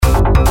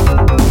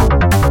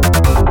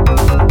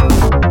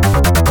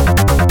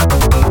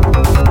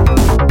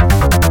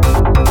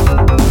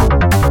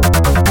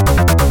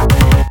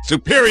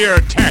superior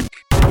tech.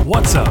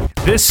 What's up?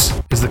 This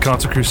is the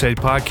Console Crusade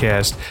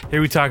podcast. Here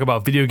we talk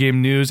about video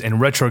game news and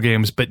retro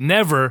games, but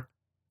never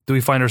do we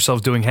find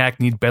ourselves doing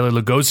hackneyed Bela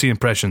Lugosi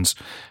impressions.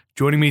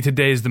 Joining me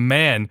today is the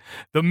man,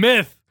 the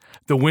myth,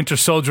 the Winter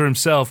Soldier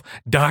himself,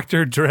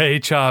 Dr. Dre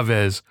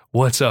Chavez.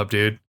 What's up,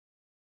 dude?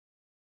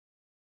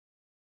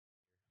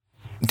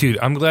 Dude,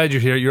 I'm glad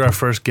you're here. You're our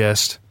first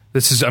guest.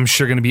 This is, I'm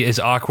sure, going to be as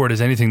awkward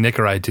as anything Nick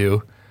or I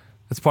do.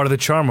 That's part of the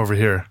charm over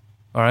here.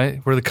 All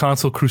right? We're the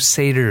Console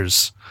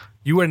Crusaders.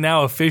 You are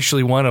now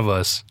officially one of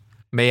us.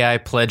 May I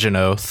pledge an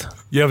oath?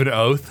 You have an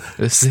oath?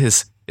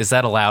 Is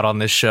that allowed on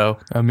this show?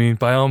 I mean,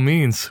 by all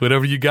means,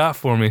 whatever you got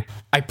for me.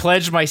 I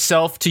pledge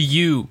myself to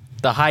you,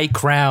 the High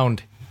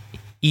Crowned,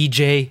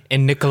 EJ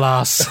and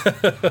Nicholas.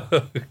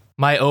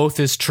 My oath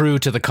is true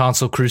to the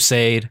Console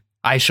Crusade.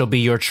 I shall be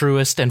your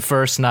truest and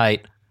first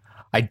knight.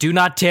 I do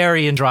not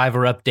tarry in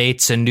driver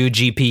updates and new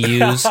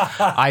GPUs.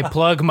 I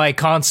plug my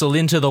console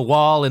into the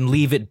wall and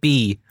leave it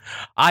be.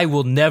 I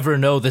will never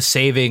know the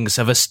savings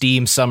of a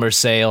Steam summer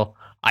sale.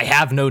 I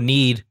have no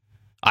need.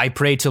 I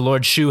pray to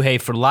Lord Shuhei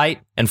for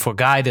light and for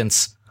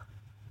guidance.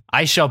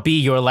 I shall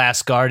be your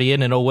last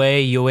guardian in a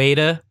way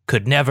Ueda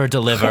could never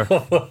deliver.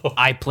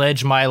 I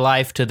pledge my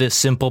life to this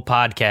simple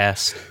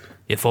podcast.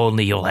 If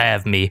only you'll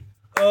have me.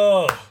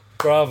 Oh,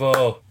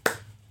 bravo.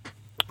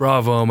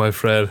 Bravo, my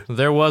friend.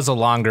 There was a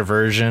longer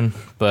version,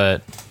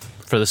 but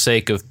for the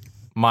sake of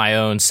my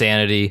own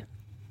sanity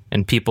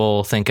and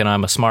people thinking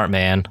I'm a smart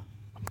man,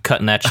 I'm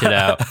cutting that shit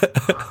out.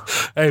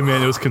 Hey,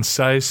 man, it was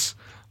concise.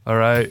 All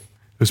right.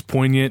 It was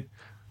poignant.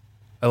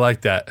 I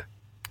like that.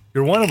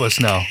 You're one of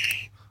us now.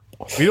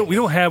 We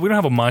don't have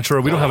a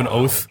mantra. We don't have an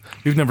oath.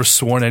 We've never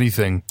sworn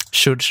anything.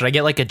 Should I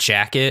get like a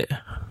jacket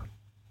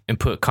and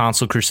put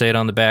Console Crusade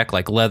on the back,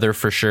 like leather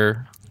for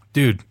sure?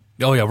 Dude,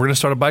 oh yeah, we're gonna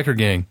start a biker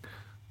gang.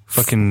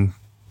 Fucking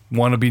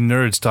wannabe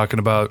nerds talking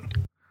about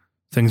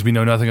things we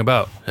know nothing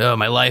about. Oh,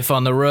 my life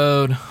on the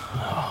road.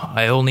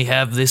 I only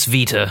have this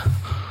Vita.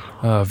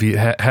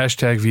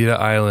 Hashtag Vita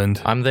Island.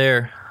 I'm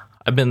there.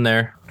 I've been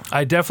there.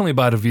 I definitely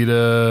bought a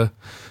Vita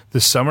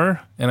this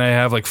summer, and I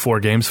have like 4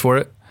 games for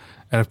it,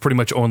 and I've pretty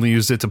much only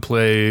used it to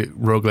play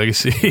Rogue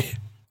Legacy.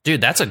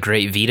 Dude, that's a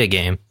great Vita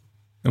game.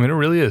 I mean, it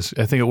really is.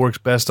 I think it works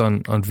best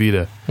on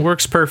Vita.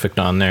 Works perfect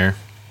on there.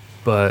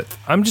 But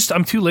I'm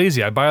too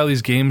lazy. I buy all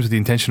these games with the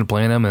intention of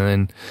playing them, and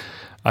then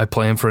I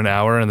play them for an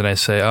hour, and then I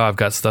say, oh, I've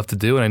got stuff to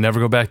do, and I never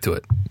go back to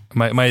it.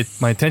 My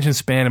attention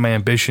span and my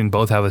ambition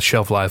both have a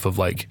shelf life of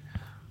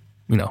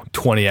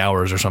 20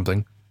 hours or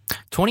something.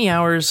 20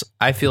 hours,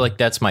 I feel like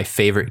that's my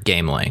favorite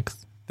game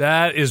length.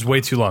 That is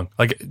way too long.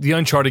 Like, the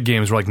Uncharted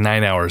games were like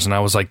 9 hours, and I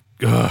was like,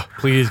 ugh,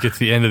 please get to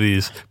the end of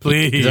these.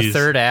 Please. The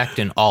third act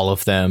in all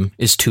of them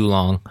is too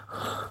long.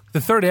 The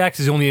third act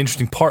is the only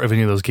interesting part of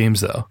any of those games,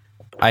 though.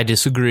 I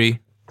disagree,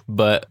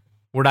 but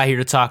we're not here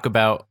to talk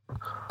about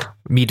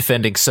me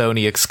defending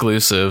Sony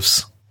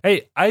exclusives.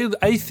 Hey,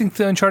 I think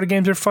the Uncharted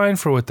games are fine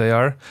for what they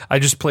are. I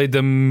just played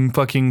them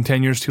fucking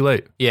 10 years too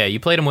late. Yeah, you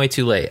played them way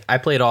too late. I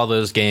played all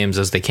those games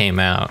as they came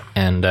out,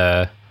 and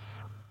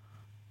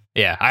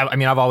yeah, I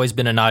mean, I've always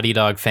been a Naughty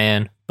Dog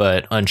fan,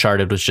 but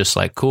Uncharted was just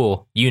like,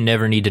 cool, you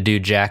never need to do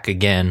Jack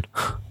again.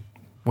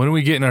 When are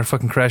we getting our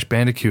fucking Crash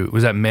Bandicoot?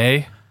 Was that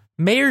May?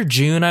 May or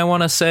June, I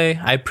want to say.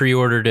 I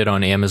pre-ordered it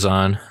on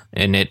Amazon,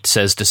 and it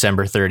says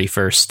December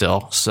 31st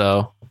still,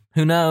 so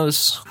who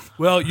knows?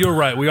 Well, you're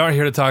right. We aren't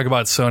here to talk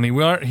about Sony.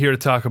 We aren't here to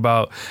talk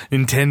about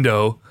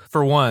Nintendo.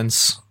 For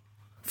once.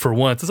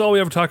 That's all we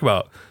ever talk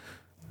about.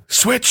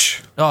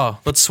 Switch! Oh,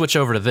 let's switch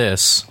over to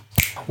this.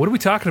 What are we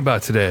talking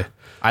about today?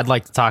 I'd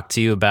like to talk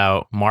to you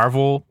about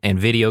Marvel and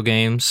video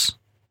games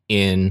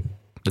in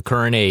the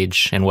current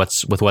age and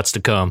what's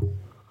to come.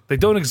 They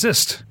don't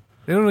exist.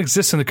 They don't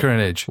exist in the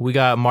current age. We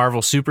got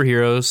Marvel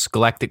Superheroes,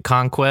 Galactic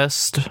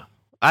Conquest.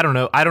 I don't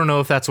know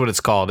if that's what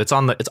it's called.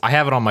 I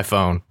have it on my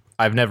phone.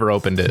 I've never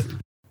opened it.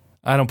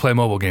 I don't play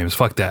mobile games.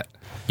 Fuck that.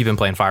 You've been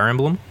playing Fire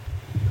Emblem?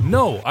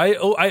 No,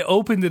 I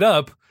opened it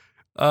up.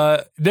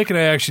 Nick and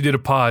I actually did a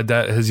pod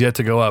that has yet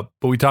to go up,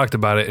 but we talked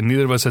about it, and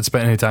neither of us had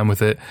spent any time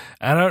with it.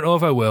 And I don't know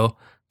if I will,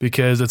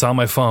 because it's on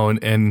my phone,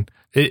 and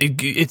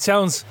it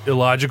sounds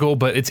illogical,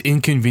 but it's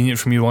inconvenient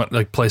for me to want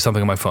to play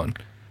something on my phone.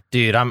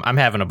 Dude, I'm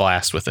having a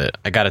blast with it.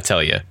 I gotta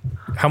tell you.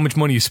 How much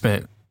money you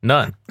spent?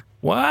 None.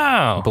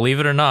 Wow. Believe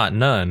it or not,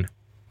 none.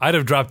 I'd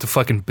have dropped a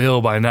fucking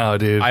bill by now,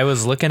 dude. I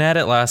was looking at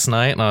it last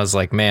night, and I was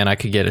like, man, I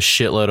could get a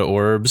shitload of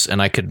orbs,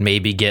 and I could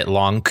maybe get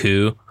Long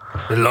Ku.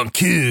 Long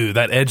Ku,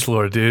 that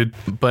edgelord, dude.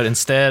 But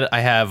instead,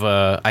 I have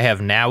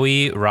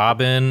Naui,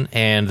 Robin,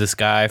 and this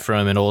guy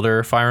from an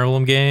older Fire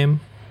Emblem game.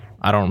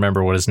 I don't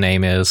remember what his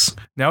name is.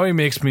 Naui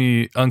makes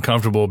me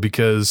uncomfortable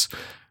because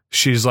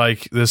she's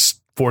like this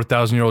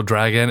 4,000-year-old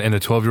dragon in a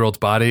 12-year-old's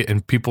body,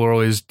 and people are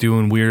always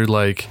doing weird,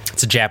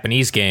 It's a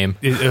Japanese game.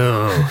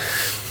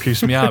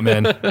 Creeps me out,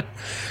 man.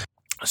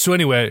 So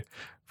anyway,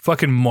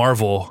 fucking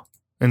Marvel,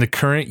 in the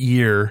current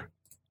year,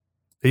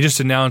 they just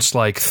announced,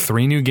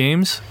 3 new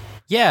games?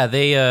 Yeah,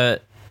 they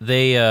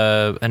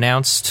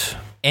announced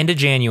end of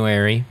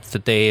January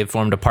that they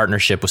formed a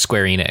partnership with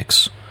Square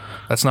Enix.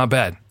 That's not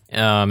bad.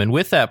 And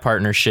with that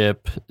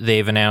partnership,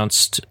 they've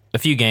announced a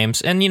few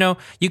games. And,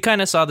 you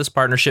kind of saw this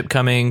partnership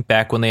coming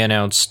back when they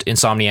announced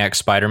Insomniac's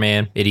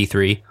Spider-Man at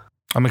E3.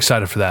 I'm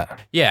excited for that.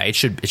 Yeah, it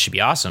should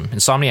be awesome.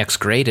 Insomniac's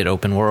great at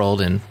open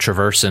world and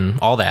traverse and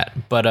all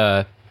that.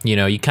 But,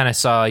 you kind of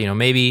saw,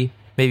 maybe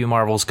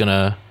Marvel's going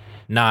to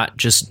not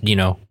just, we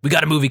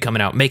got a movie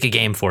coming out, make a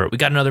game for it. We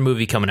got another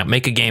movie coming out,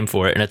 make a game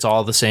for it. And it's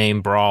all the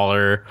same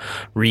brawler,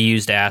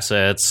 reused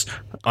assets,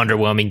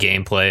 underwhelming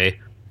gameplay.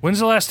 When's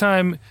the last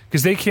time?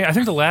 Because I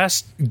think the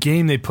last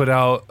game they put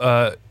out,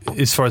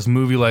 as far as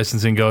movie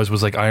licensing goes,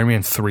 was like Iron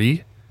Man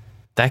 3.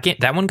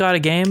 That one got a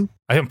game?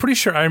 I'm pretty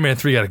sure Iron Man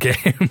 3 got a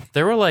game.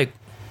 There were like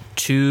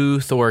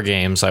 2 Thor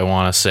games, I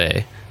want to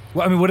say.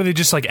 Well, I mean, what are they,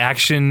 just like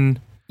action?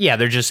 Yeah,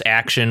 they're just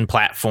action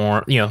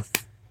platform,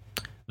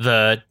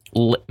 the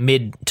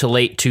mid to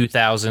late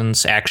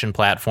 2000s action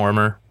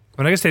platformer.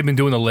 I guess they've been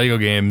doing the Lego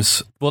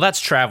games. Well, that's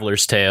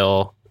Traveler's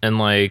Tale, and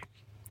like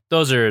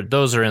those are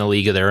in a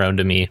league of their own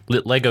to me.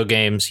 Lego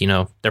games,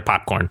 they're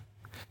popcorn.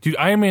 Dude,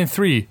 Iron Man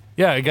 3.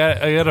 Yeah, I got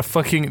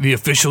the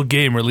official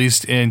game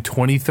released in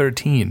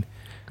 2013.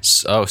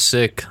 Oh,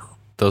 sick.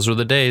 Those were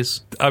the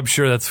days. I'm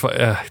sure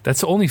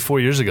that's only 4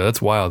 years ago.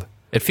 That's wild.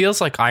 It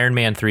feels like Iron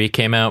Man 3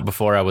 came out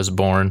before I was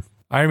born.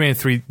 Iron Man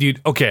 3,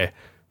 dude, okay.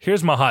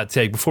 Here's my hot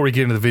take before we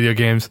get into the video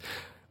games.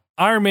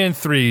 Iron Man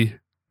 3,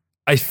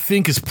 I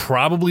think, is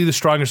probably the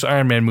strongest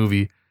Iron Man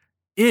movie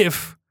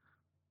if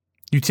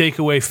you take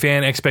away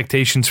fan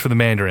expectations for the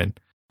Mandarin.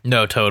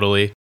 No,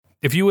 totally.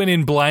 If you went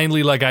in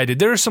blindly like I did,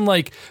 there's some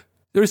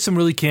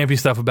really campy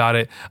stuff about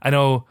it. I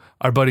know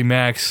our buddy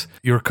Max,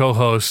 your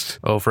co-host.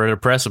 Over at a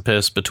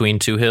precipice between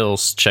 2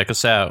 hills. Check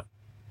us out.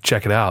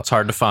 Check it out. It's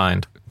hard to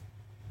find.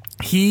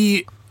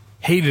 He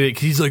hated it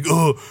because he's like,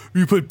 oh,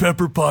 you put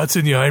Pepper Potts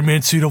in the Iron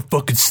Man suit? How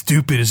fucking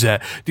stupid is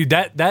that? Dude,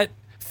 that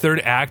third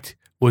act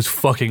was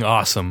fucking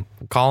awesome.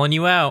 Calling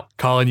you out,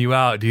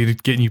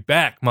 dude. Getting you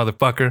back,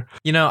 motherfucker.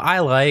 I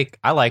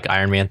like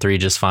Iron Man 3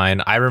 just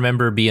fine. I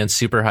remember being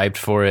super hyped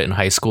for it in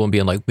high school and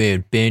being like,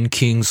 man, Ben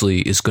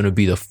Kingsley is going to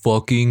be the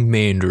fucking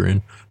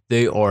Mandarin.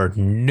 They are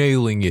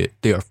nailing it.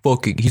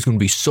 He's going to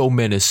be so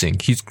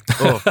menacing.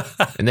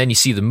 And then you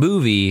see the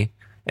movie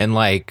and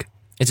like,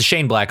 it's a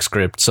Shane Black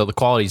script, so the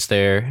quality's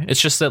there.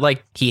 It's just that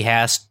like he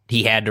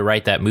had to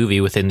write that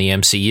movie within the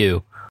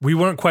MCU. We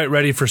weren't quite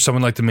ready for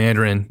someone like the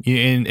Mandarin.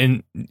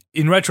 In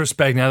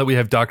retrospect, now that we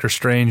have Doctor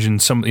Strange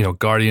and some,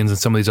 Guardians and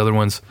some of these other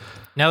ones.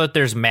 Now that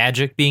there's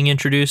magic being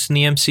introduced in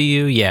the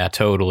MCU, yeah,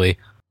 totally.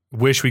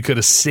 Wish we could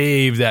have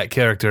saved that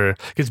character.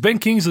 Because Ben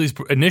Kingsley's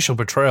initial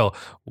portrayal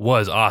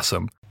was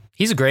awesome.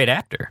 He's a great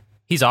actor.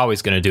 He's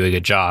always going to do a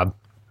good job.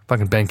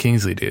 Fucking Ben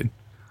Kingsley, dude.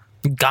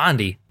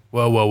 Gandhi.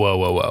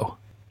 Whoa.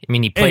 I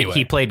mean,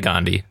 he played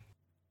Gandhi.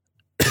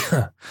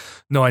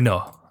 No, I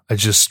know.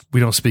 We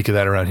don't speak of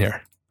that around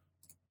here.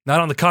 Not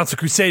on the Console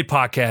Crusade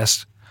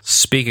podcast.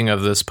 Speaking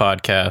of this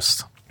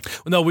podcast,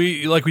 no,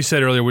 like we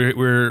said earlier,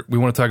 we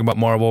want to talk about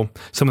Marvel,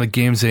 some of the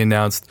games they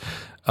announced,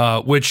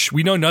 which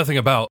we know nothing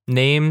about.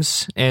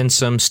 Names and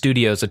some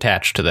studios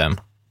attached to them.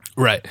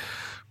 Right.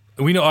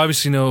 We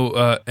obviously know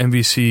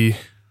MVC,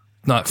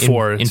 not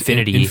 4.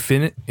 Infinity.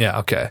 Yeah,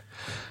 okay.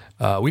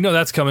 We know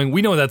that's coming.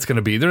 We know what that's going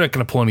to be. They're not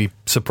going to pull any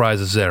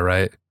surprises there,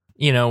 right?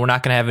 We're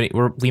not going to have any.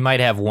 We might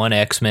have one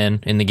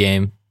X-Men in the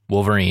game,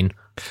 Wolverine.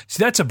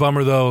 See, that's a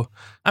bummer though.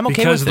 I'm okay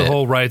because with of the it.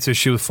 whole rights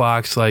issue with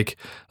Fox. Like,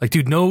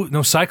 dude,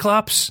 no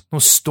Cyclops, no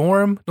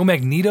Storm, no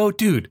Magneto,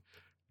 dude.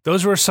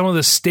 Those were some of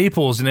the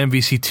staples in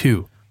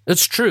MVC2.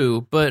 It's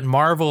true, but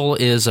Marvel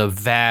is a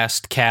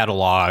vast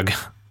catalog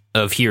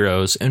of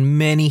heroes, and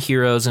many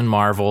heroes in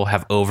Marvel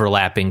have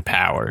overlapping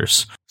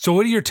powers. So,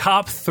 what are your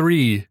top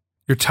 3?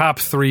 Your top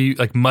 3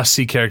 like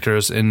must-see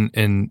characters in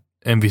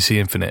MVC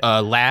Infinite?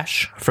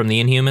 Lash from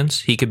the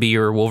Inhumans. He could be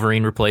your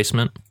Wolverine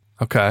replacement.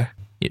 Okay.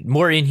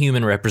 More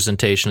Inhuman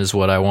representation is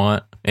what I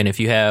want. And if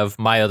you have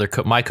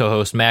my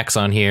co-host Max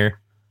on here,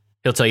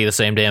 he'll tell you the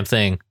same damn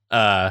thing.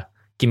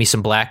 Give me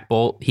some Black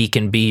Bolt. He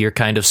can be your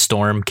kind of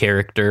Storm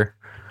character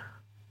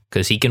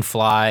because he can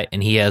fly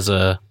and he has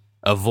a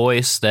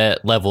voice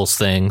that levels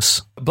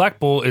things. Black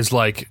Bolt is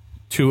like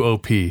too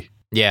OP.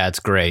 Yeah, it's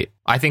great.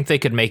 I think they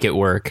could make it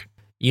work.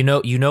 You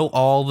know,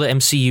 all the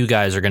MCU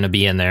guys are going to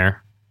be in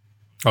there.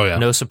 Oh yeah,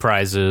 no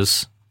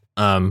surprises.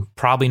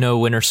 Probably no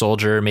Winter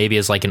Soldier. Maybe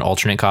as like an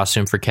alternate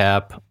costume for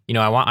Cap.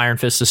 I want Iron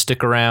Fist to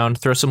stick around.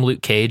 Throw some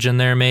Luke Cage in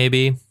there,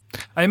 maybe.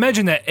 I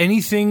imagine that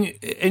anything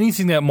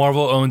that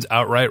Marvel owns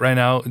outright right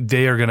now,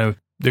 they're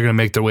gonna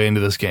make their way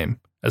into this game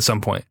at some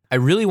point. I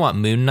really want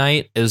Moon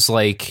Knight as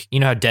like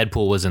how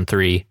Deadpool was in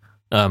 3.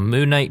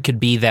 Moon Knight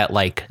could be that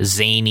like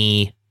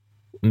zany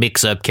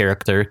mix-up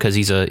character because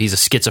he's a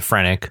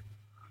schizophrenic.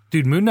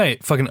 Dude, Moon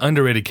Knight, fucking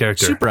underrated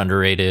character. Super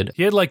underrated.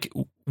 He had like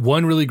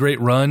one really great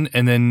run,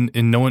 and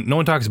no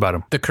one talks about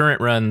him. The current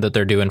run that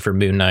they're doing for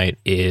Moon Knight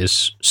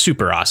is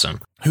super awesome.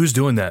 Who's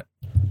doing that?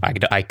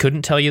 I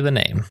couldn't tell you the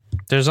name.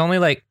 There's only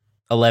like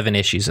 11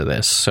 issues of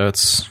this, so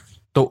it's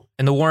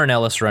and the Warren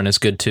Ellis run is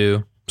good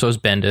too. So is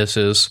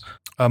Bendis.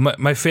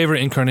 My favorite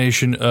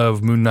incarnation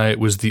of Moon Knight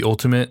was the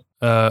Ultimate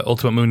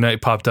Moon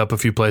Knight. Popped up a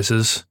few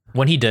places.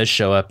 When he does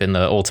show up in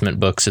the Ultimate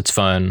books, it's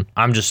fun.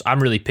 I'm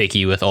really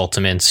picky with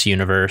Ultimate's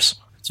universe.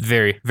 It's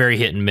very, very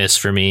hit and miss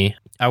for me.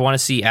 I want to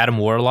see Adam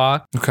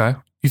Warlock. Okay.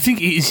 You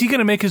think, is he going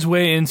to make his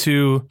way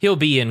into... He'll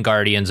be in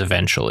Guardians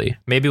eventually.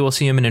 Maybe we'll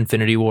see him in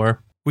Infinity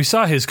War. We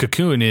saw his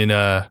cocoon in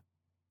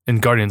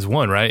Guardians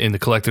 1, right? In the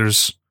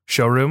collector's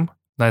showroom.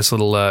 Nice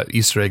little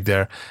Easter egg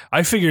there.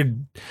 I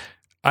figured...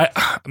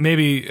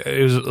 maybe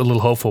it was a little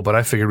hopeful, but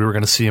I figured we were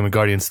going to see him in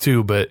Guardians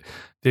 2, but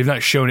they've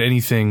not shown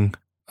anything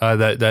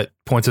that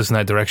points us in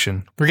that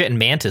direction. We're getting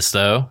Mantis,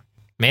 though.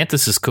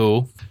 Mantis is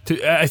cool.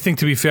 I think,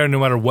 to be fair, no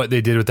matter what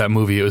they did with that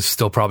movie, it was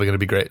still probably going to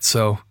be great.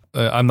 So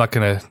I'm not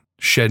going to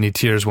shed any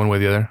tears one way or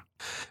the other.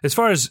 As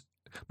far as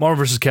Marvel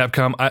vs.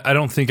 Capcom, I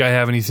don't think I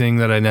have anything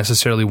that I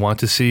necessarily want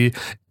to see.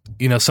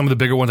 You know, some of the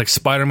bigger ones, like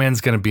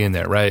Spider-Man's going to be in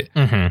there, right?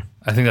 Mm-hmm.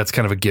 I think that's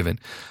kind of a given.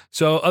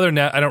 So other than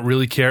that, I don't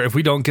really care. If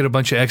we don't get a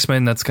bunch of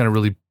X-Men, that's going to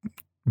really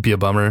be a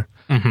bummer.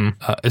 Mm-hmm.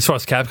 As far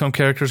as Capcom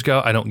characters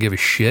go, I don't give a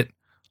shit.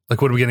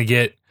 Like, what are we going to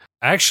get?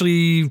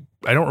 Actually,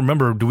 I don't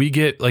remember. Do we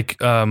get like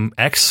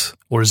X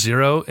or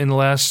Zero in the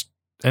last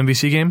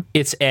MVC game?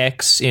 It's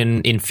X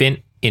in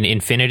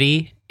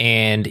Infinity,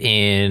 and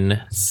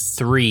in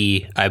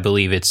 3, I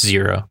believe it's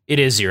Zero. It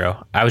is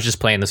Zero. I was just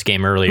playing this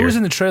game earlier. Who was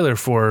in the trailer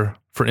for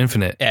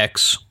Infinite?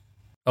 X.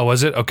 Oh,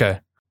 was it? Okay.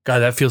 God,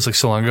 that feels like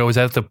so long ago. Was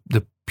that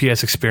the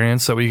PS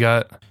Experience that we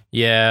got?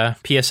 Yeah,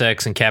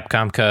 PSX and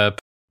Capcom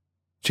Cup.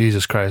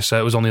 Jesus Christ,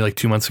 that was only like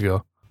 2 months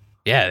ago.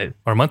 Yeah.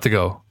 Or a month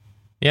ago.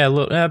 Yeah,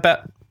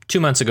 about 2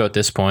 months ago at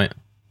this point.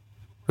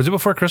 Was it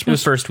before It Christmas?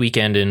 was first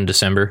weekend in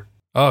December.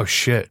 Oh,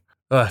 shit.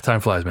 Time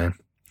flies, man.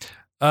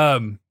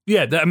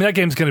 Yeah, that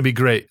game's going to be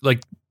great.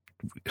 Like,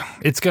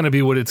 it's going to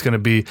be what it's going to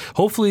be.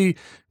 Hopefully,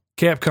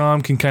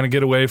 Capcom can kind of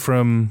get away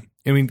from...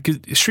 I mean, 'cause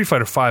Street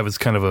Fighter V was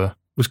kind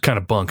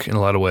of bunk in a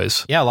lot of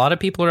ways. Yeah, a lot of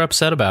people are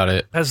upset about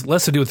it. It has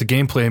less to do with the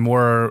gameplay,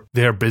 more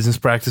their business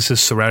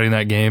practices surrounding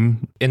that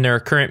game. In the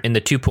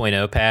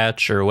 2.0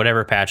 patch or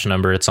whatever patch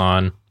number it's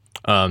on,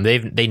 they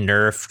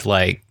nerfed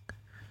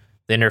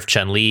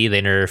Chun-Li,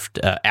 they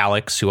nerfed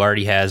Alex, who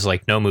already has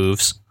like no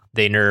moves.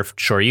 They nerfed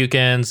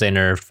Shoryukens, they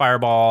nerfed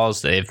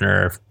fireballs, they've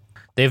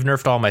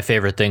nerfed all my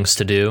favorite things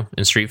to do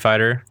in Street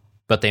Fighter,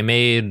 but they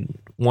made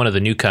one of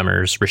the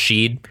newcomers,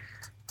 Rashid.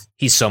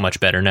 He's so much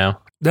better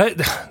now.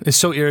 That is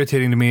so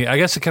irritating to me. I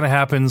guess it kind of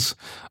happens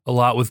a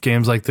lot with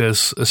games like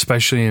this,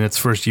 especially in its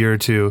first year or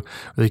two.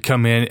 They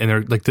come in and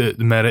they're like the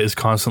meta is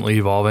constantly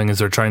evolving as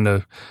they're trying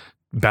to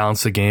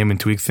balance the game and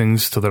tweak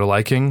things to their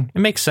liking. It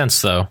makes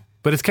sense though.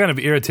 But it's kind of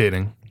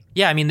irritating.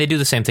 Yeah, I mean they do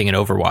the same thing in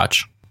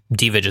Overwatch.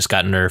 D.Va just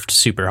got nerfed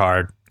super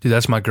hard. Dude,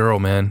 that's my girl,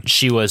 man.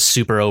 She was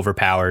super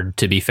overpowered,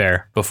 to be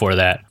fair, before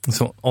that. It's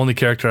the only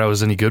character I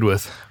was any good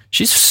with.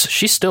 She's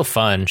still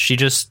fun. She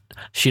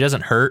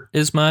doesn't hurt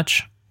as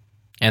much.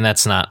 And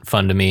that's not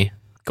fun to me.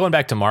 Going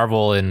back to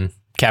Marvel and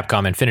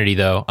Capcom Infinity,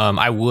 though,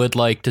 I would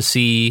like to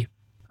see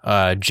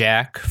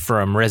Jack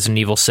from Resident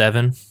Evil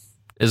 7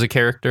 as a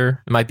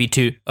character. It might be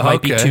too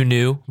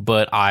new,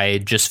 but I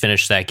just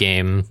finished that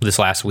game this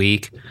last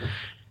week,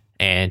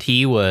 and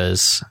he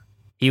was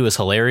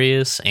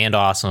hilarious and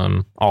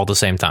awesome all at the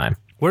same time.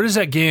 Where does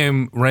that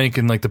game rank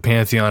in like the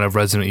pantheon of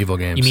Resident Evil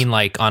games? You mean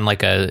like on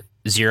like a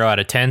 0 out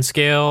of 10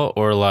 scale,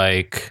 or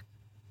like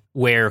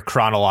where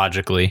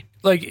chronologically?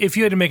 Like, if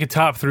you had to make a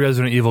top 3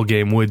 Resident Evil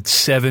game, would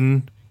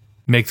 7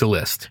 make the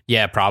list?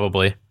 Yeah,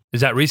 probably.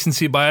 Is that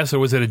recency bias, or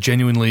was it a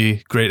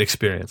genuinely great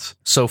experience?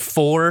 So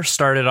 4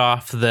 started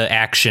off the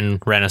action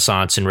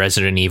renaissance in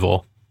Resident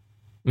Evil.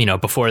 You know,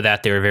 before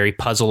that, they were very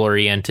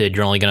puzzle-oriented.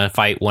 You're only going to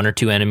fight 1 or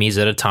 2 enemies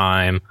at a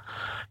time.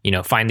 You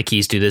know, find the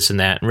keys, do this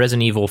and that. And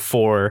Resident Evil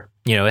 4,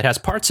 you know, it has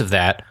parts of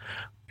that.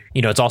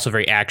 You know, it's also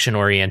very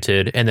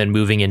action-oriented. And then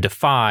moving into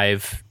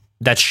 5,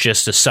 that's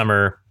just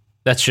summer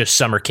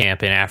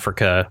camp in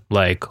Africa.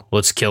 Like,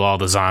 let's kill all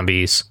the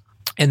zombies.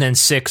 And then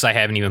 6, I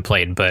haven't even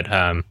played, but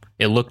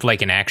it looked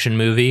like an action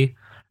movie.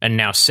 And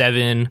now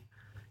 7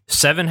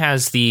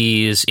 has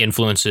these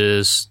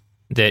influences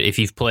that if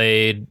you've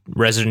played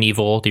Resident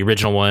Evil, the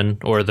original one,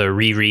 or the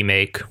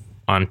remake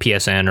on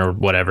PSN or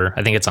whatever,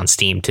 I think it's on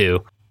Steam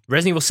too.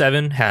 Resident Evil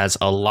 7 has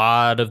a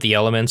lot of the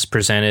elements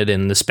presented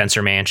in the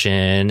Spencer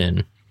Mansion,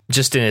 and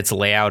just in its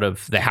layout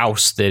of the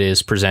house that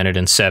is presented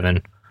in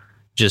 7.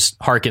 Just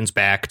harkens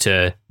back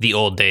to the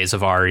old days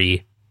of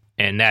RE,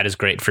 and that is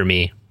great for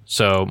me.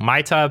 So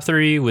my top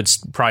 3 would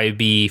probably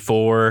be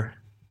 4,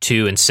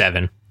 2, and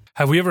 7.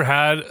 Have we ever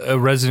had a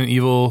Resident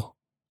Evil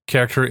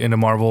character in a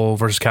Marvel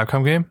vs.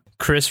 Capcom game?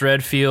 Chris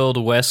Redfield,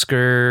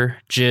 Wesker,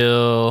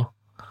 Jill,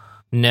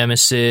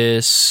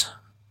 Nemesis.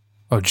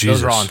 Oh,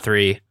 Jesus. Those are all in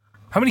 3.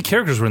 How many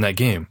characters were in that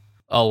game?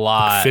 A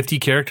lot. Like 50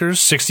 characters?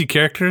 60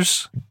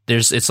 characters?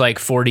 It's like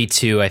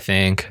 42, I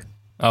think.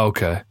 Oh,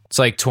 okay. It's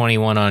like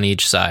 21 on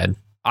each side.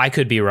 I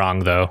could be wrong,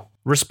 though.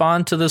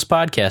 Respond to this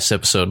podcast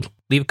episode.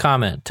 Leave a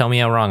comment. Tell me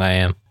how wrong I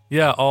am.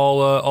 Yeah,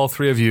 all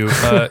 3 of you.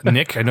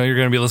 Nick, I know you're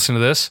going to be listening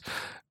to this.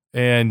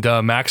 And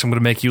Max, I'm going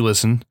to make you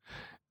listen.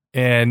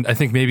 And I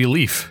think maybe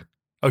Leaf.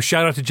 Oh,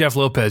 shout out to Jeff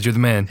Lopez. You're the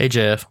man. Hey,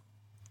 Jeff.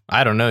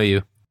 I don't know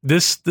you.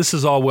 This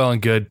is all well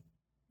and good.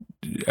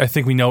 I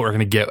think we know what we're going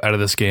to get out of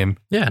this game.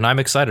 Yeah, and I'm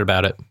excited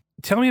about it.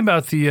 Tell me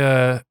about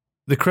the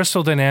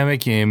Crystal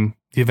Dynamics game,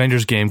 the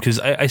Avengers game, because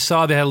I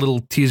saw they had a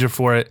little teaser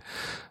for it,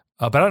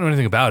 but I don't know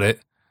anything about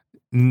it.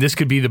 And this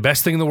could be the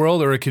best thing in the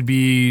world, or it could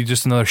be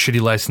just another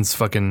shitty license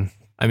fucking...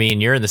 I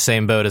mean, you're in the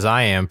same boat as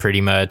I am,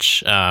 pretty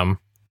much.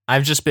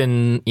 I've just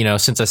been,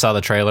 since I saw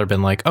the trailer,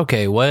 been like,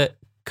 okay, what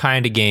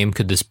kind of game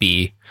could this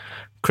be?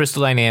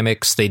 Crystal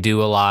Dynamics, they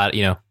do a lot,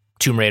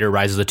 Tomb Raider,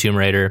 Rise of the Tomb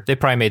Raider. They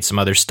probably made some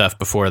other stuff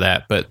before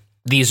that, but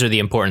these are the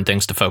important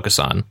things to focus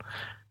on.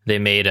 They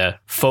made a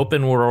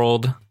open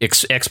world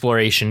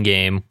exploration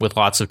game with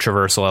lots of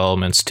traversal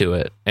elements to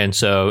it. And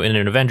so in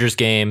an Avengers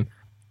game,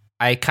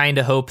 I kind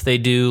of hope they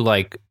do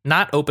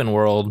not open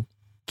world,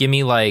 give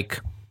me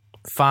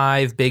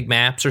 5 big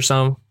maps or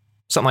something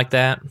like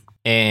that,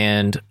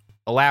 and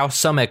allow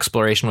some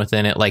exploration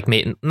within it,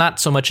 not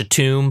so much a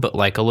tomb, but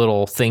a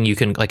little thing you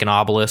can, an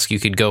obelisk you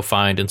could go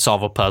find and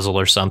solve a puzzle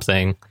or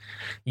something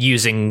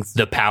using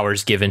the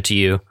powers given to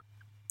you.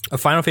 A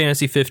Final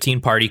Fantasy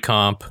 15 party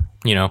comp,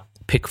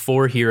 pick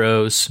 4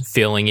 heroes,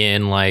 filling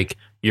in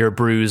you're a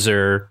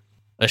bruiser,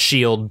 a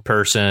shield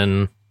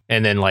person,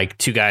 and then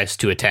 2 guys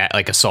to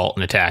attack, assault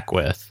and attack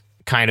with.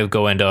 Kind of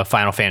go into a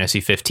Final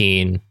Fantasy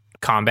 15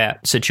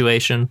 combat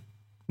situation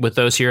with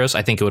those heroes.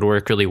 I think it would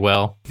work really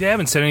well. They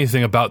haven't said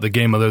anything about the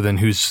game other than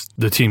who's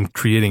the team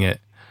creating it.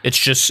 It's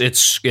just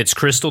it's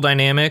Crystal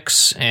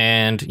Dynamics,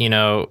 and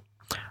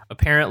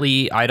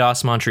apparently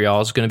Eidos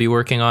Montreal is going to be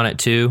working on it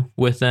too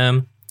with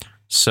them.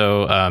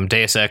 So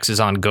Deus Ex is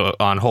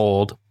on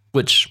hold,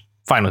 which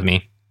fine with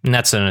me, and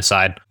that's an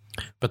aside.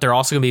 But they're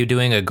also going to be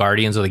doing a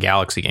Guardians of the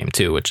Galaxy game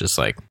too, which is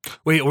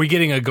wait, are we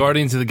getting a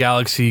Guardians of the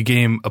Galaxy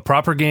game, a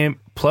proper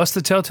game plus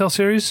the Telltale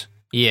series?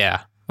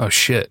 Yeah. Oh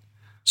shit.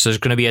 So there's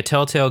going to be a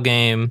Telltale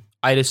game.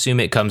 I'd assume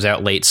it comes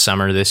out late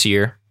summer this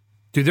year.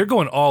 Dude, they're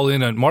going all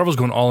in on... Marvel's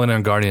going all in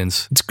on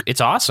Guardians. It's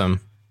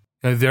awesome.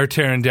 They're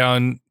tearing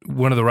down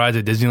one of the rides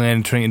at Disneyland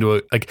and turning it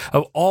into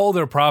of all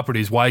their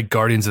properties, why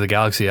Guardians of the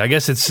Galaxy? I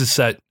guess it's just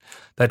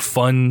that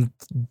fun,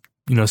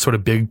 sort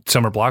of big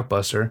summer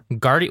blockbuster.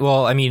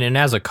 Well, I mean, and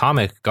as a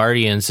comic,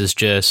 Guardians is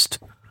just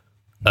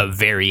a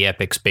very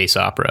epic space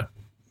opera.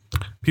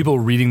 People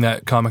reading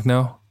that comic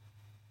now?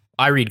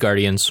 I read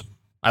Guardians.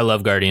 I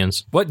love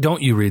Guardians. What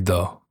don't you read,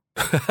 though?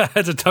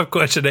 That's a tough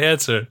question to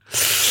answer.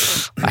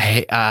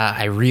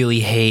 I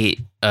really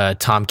hate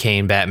Tom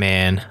Kane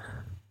Batman,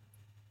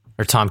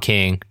 or Tom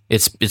King.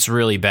 It's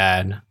really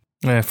bad.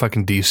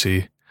 Fucking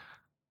DC.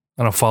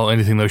 I don't follow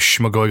anything those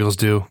schmagoigles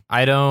do.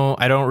 I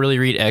don't really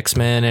read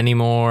X-Men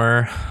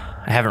anymore.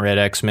 I haven't read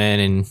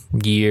X-Men in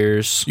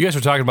years. You guys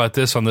were talking about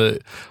this on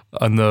the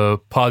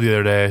pod the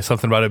other day.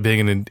 Something about it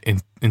being an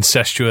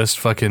incestuous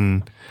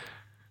fucking...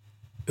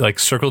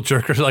 circle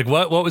jerkers.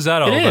 What was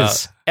that all about? It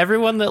is.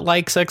 Everyone that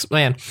likes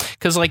X-Men,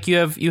 because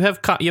you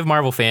have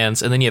Marvel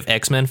fans, and then you have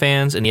X-Men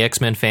fans, and the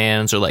X-Men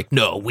fans are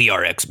no, we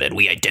are X-Men.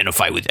 We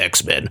identify with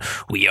X-Men.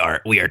 We are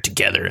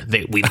together.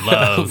 We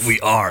love. We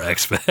are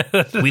X-Men.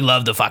 We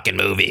love the fucking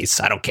movies.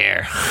 I don't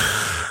care,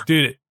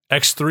 dude.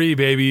 X3,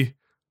 baby,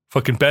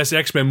 fucking best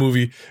X-Men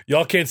movie.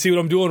 Y'all can't see what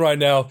I'm doing right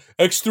now.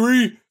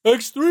 X3.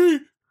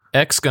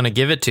 X gonna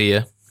give it to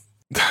you.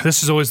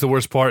 This is always the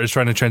worst part, is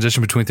trying to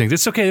transition between things.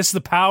 It's okay. This is the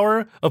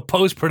power of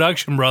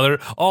post-production, brother.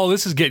 All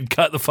this is getting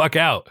cut the fuck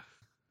out.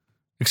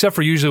 Except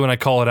for usually when I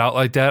call it out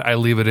like that, I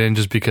leave it in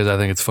just because I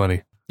think it's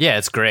funny. Yeah,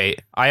 it's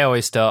great.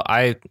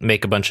 I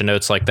make a bunch of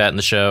notes like that in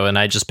the show, and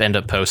I just end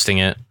up posting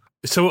it.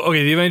 So,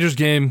 okay, the Avengers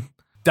game,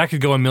 that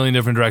could go a million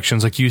different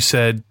directions. Like you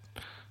said,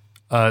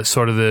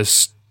 sort of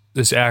this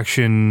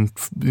action,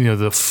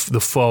 the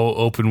faux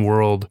open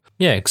world.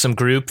 Yeah, some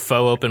group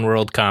faux open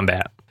world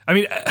combat. I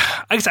mean,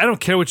 I guess I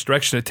don't care which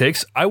direction it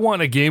takes. I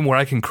want a game where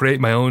I can create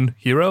my own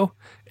hero,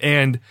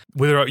 and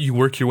whether you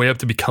work your way up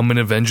to become an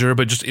Avenger,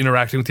 but just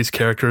interacting with these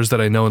characters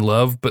that I know and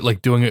love, but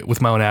doing it with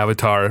my own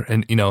avatar,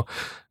 and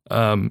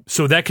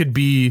so that could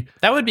be...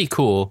 That would be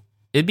cool.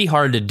 It'd be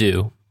hard to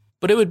do,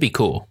 but it would be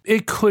cool.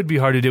 It could be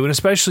hard to do, and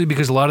especially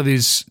because a lot of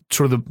these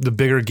sort of the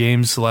bigger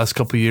games the last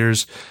couple of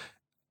years,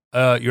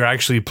 you're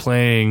actually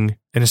playing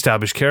an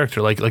established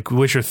character, like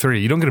Witcher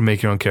 3. You don't get to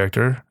make your own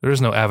character. There is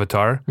no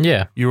avatar.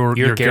 Yeah, you're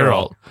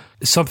Geralt.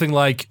 Something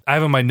like, I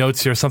have in my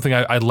notes here, something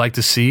I'd like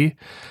to see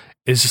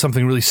is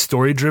something really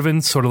story driven,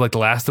 sort of like The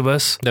Last of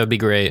Us. That would be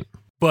great.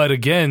 But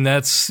again,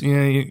 that's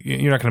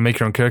you're not going to make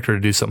your own character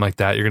to do something like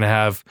that. You're going to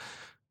have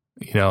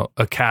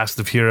a cast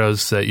of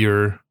heroes that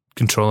you're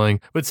controlling.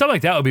 But something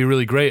like that would be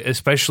really great.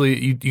 Especially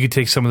you could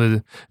take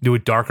do a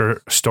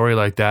darker story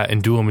like that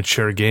and do a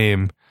mature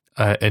game,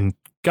 and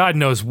God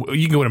knows,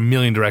 you can go in a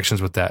million directions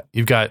with that.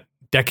 You've got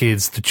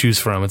decades to choose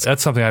from.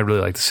 That's something I'd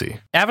really like to see.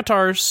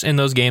 Avatars in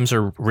those games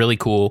are really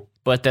cool,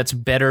 but that's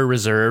better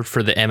reserved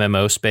for the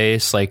MMO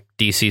space, like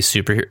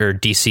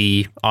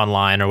DC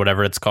Online or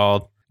whatever it's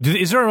called.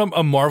 Is there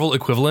a Marvel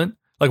equivalent?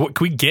 Can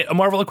we get a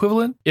Marvel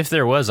equivalent? If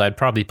there was, I'd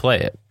probably play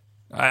it.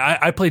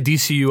 I played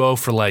DCUO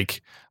for I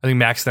think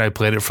Max and I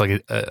played it for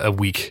a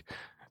week.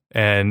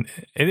 And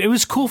it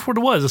was cool for what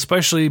it was,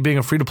 especially being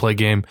a free-to-play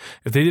game.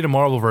 If they did a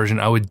Marvel version,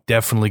 I would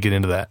definitely get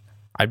into that.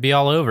 I'd be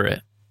all over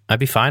it. I'd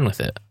be fine with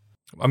it.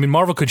 I mean,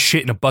 Marvel could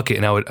shit in a bucket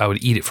and I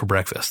would eat it for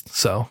breakfast.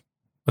 So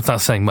that's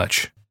not saying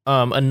much.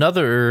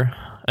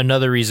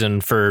 Another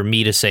reason for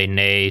me to say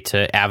nay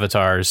to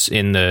avatars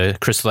in the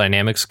Crystal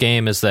Dynamics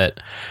game is that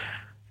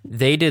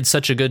they did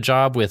such a good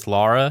job with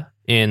Lara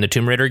in the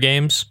Tomb Raider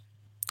games,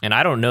 and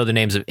I don't know the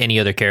names of any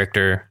other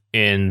character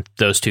in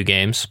those two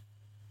games.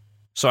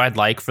 So I'd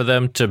like for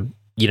them to,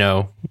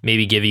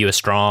 maybe give you a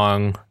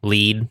strong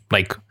lead,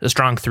 like a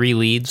strong 3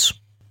 leads,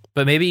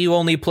 but maybe you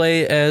only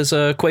play as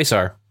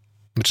Quasar,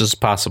 which is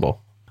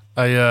possible.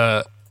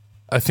 I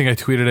think I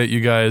tweeted at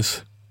you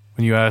guys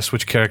when you asked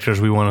which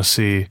characters we want to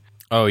see.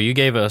 Oh, you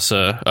gave us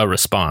a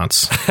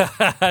response.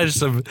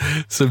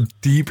 some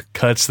deep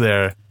cuts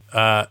there.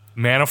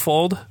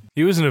 Manifold,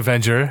 he was an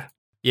Avenger.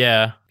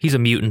 Yeah, he's a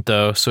mutant,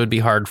 though, so it'd be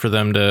hard for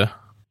them to,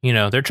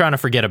 they're trying to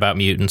forget about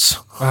mutants.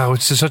 Wow,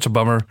 which is such a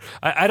bummer.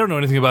 I don't know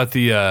anything about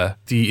the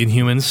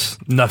Inhumans,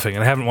 nothing,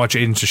 and I haven't watched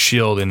Agents of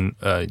S.H.I.E.L.D. in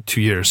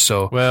 2 years,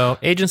 so... Well,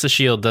 Agents of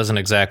S.H.I.E.L.D. doesn't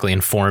exactly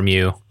inform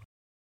you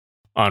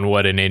on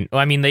what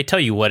they tell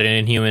you what an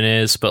Inhuman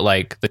is, but,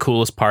 like, the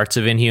coolest parts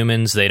of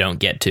Inhumans, they don't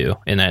get to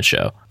in that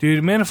show.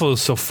 Dude, Manifold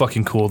is so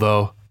fucking cool,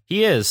 though.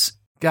 He is.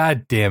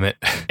 God damn it.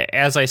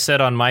 As I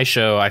said on my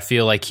show, I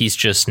feel like he's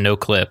just no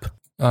clip.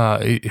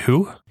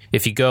 Who?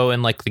 If you go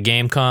in, like, the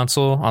game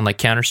console on, like,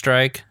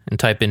 Counter-Strike and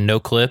type in no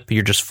clip,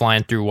 you're just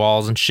flying through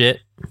walls and shit.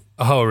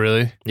 Oh,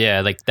 really?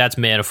 Yeah, like, that's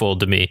Manifold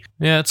to me.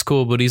 Yeah, it's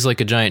cool, but he's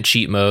like a giant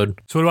cheat mode.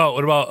 So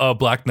what about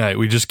Black Knight?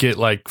 We just get,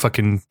 like,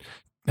 fucking,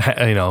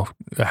 a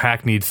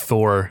hackneyed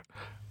Thor,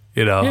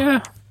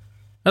 Yeah,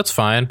 that's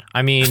fine.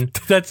 I mean...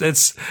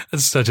 that's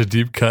such a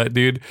deep cut,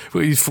 dude.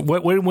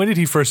 When did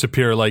he first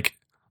appear? Like,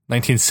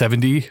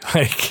 1970?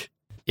 Like...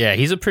 Yeah,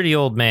 he's a pretty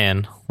old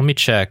man. Let me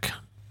check.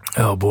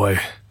 Oh, boy.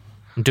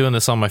 I'm doing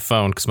this on my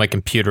phone because my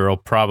computer will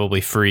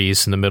probably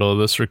freeze in the middle of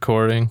this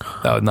recording.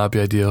 That would not be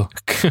ideal.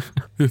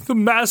 The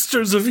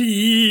Masters of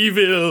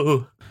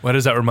Evil. Why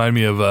does that remind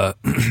me of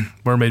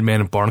Mermaid Man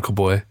and Barnacle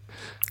Boy?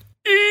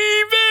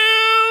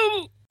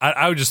 Evil!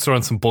 I would just throw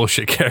in some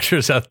bullshit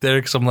characters out there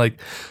because I'm like,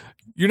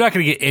 you're not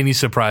going to get any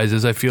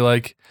surprises. I feel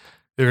like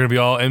they're going to be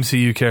all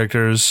MCU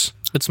characters.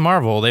 It's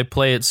Marvel. They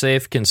play it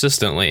safe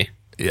consistently.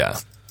 Yeah.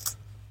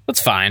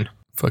 That's fine.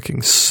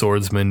 Fucking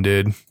swordsman,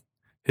 dude.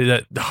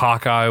 That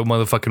Hawkeye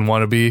motherfucking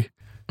wannabe.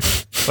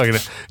 Fucking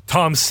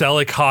Tom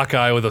Selleck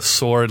Hawkeye with a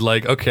sword.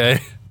 Like,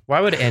 okay.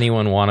 Why would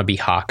anyone want to be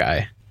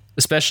Hawkeye?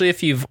 Especially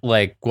if you've,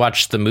 like,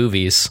 watched the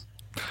movies.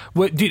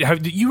 What,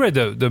 dude, you read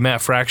the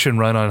Matt Fraction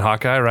run on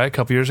Hawkeye, right? A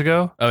couple years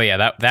ago? Oh,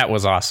 yeah, that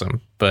was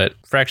awesome. But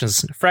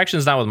Fraction's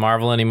not with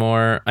Marvel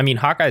anymore. I mean,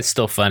 Hawkeye's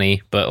still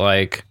funny, but,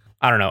 like,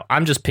 I don't know.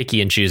 I'm just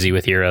picky and choosy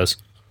with heroes.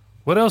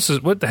 What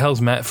the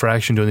hell's Matt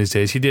Fraction doing these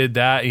days? He did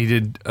that. He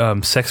did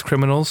Sex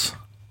Criminals.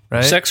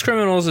 Right? Sex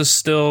Criminals is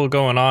still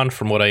going on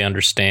from what I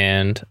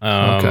understand.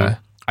 Okay.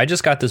 I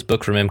just got this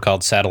book from him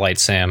called Satellite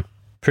Sam.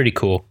 Pretty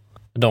cool.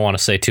 I don't want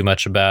to say too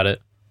much about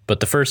it, but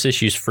the first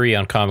issue's free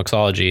on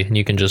Comixology, and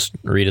you can just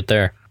read it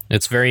there.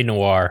 It's very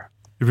noir.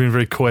 You're being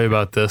very coy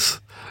about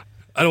this.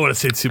 I don't want to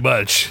say too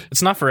much.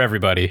 It's not for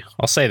everybody.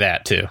 I'll say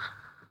that, too.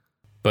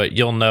 But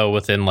you'll know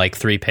within, like,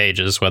 3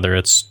 pages whether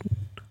it's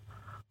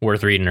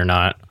worth reading or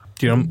not.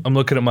 Dude, I'm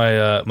looking at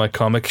my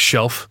comic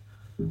shelf,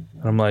 and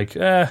I'm like,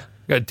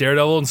 got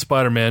Daredevil and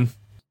Spider-Man.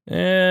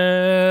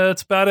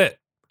 That's about it.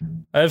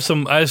 I have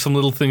some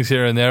little things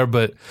here and there,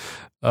 but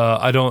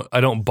I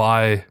don't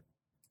buy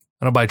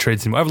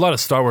trades anymore. I have a lot of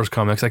Star Wars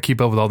comics. I keep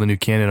up with all the new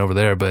canon over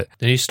there, but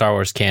the new Star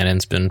Wars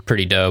canon's been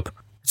pretty dope.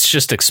 It's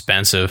just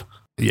expensive.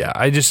 Yeah,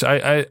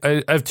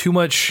 I have too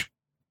much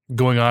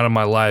going on in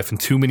my life and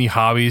too many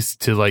hobbies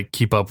to like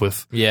keep up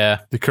with. Yeah,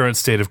 the current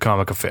state of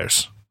comic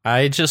affairs.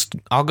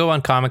 I'll go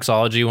on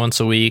Comixology once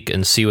a week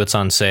and see what's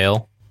on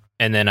sale.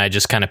 And then I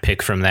just kind of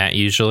pick from that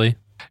usually.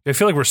 I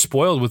feel like we're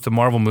spoiled with the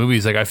Marvel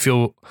movies. Like I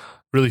feel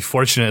really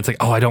fortunate. It's like,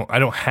 oh, I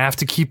don't have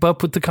to keep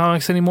up with the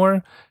comics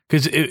anymore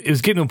because it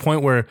was getting to a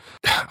point where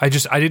I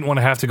didn't want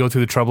to have to go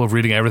through the trouble of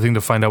reading everything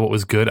to find out what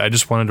was good. I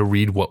just wanted to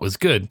read what was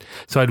good.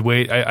 So I'd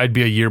wait. I'd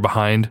be a year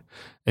behind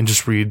and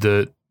just read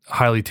the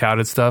highly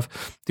touted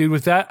stuff. Dude,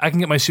 with that, I can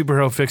get my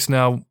superhero fix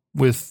now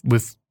with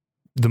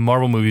the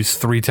Marvel movies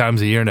 3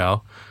 times a year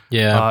now.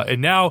 Yeah.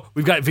 And now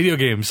we've got video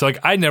games. So like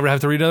I never have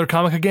to read another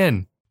comic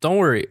again. Don't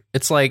worry.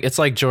 It's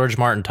like George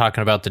Martin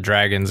talking about the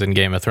dragons in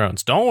Game of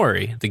Thrones. Don't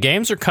worry. The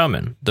games are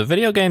coming. The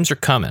video games are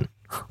coming.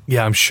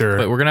 Yeah, I'm sure.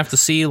 But we're going to have to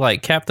see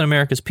like Captain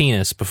America's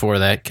penis before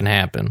that can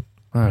happen.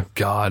 Oh,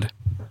 God.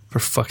 For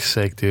fuck's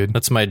sake, dude.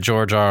 That's my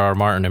George R.R.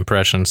 Martin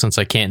impression since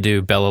I can't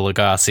do Bela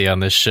Lugosi on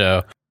this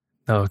show.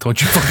 No,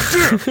 don't you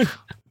fucking do it.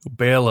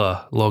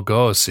 Bela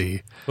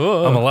Lugosi.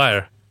 Whoa. I'm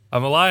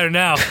a liar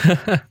now.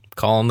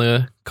 calling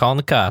the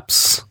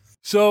cops.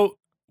 So...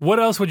 what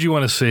else would you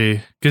want to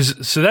see? Because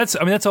that's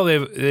all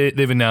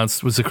they've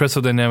announced was the Crystal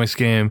Dynamics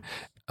game,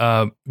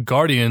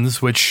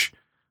 Guardians, which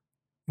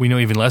we know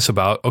even less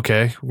about.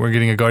 Okay, we're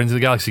getting a Guardians of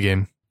the Galaxy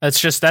game.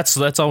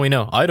 That's all we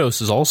know.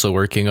 Eidos is also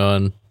working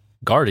on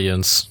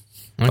Guardians.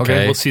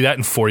 Okay, we'll see that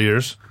in 4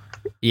 years.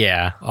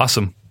 Yeah,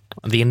 awesome.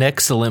 The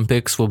next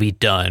Olympics will be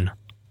done.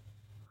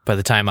 by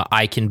the time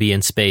I can be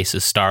in space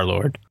as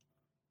Star-Lord.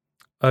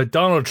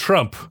 Donald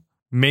Trump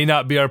may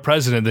not be our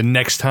president the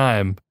next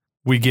time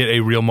we get a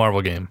real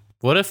Marvel game.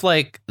 What if,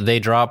 like, they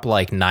drop,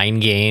 like, 9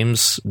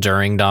 games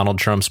during Donald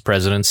Trump's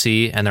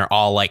presidency, and they're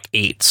all, like,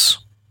 8s?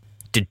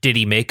 Did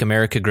he make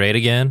America great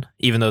again,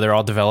 even though they're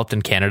all developed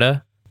in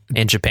Canada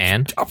and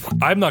Japan?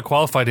 I'm not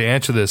qualified to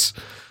answer this.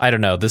 I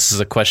don't know. This is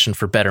a question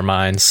for better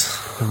minds.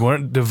 They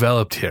weren't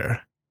developed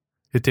here.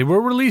 If they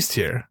were released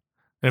here,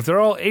 and if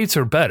they're all 8s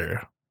or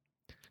better,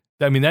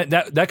 I mean,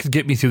 that could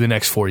get me through the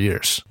next 4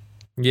 years.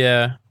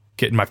 Yeah.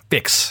 Getting my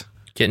fix.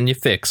 Getting your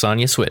fix on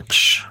your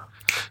Switch.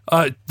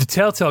 The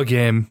Telltale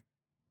game,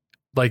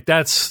 like,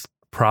 that's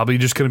probably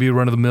just going to be a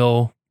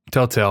run-of-the-mill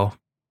Telltale.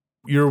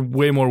 You're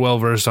way more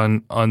well-versed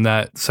on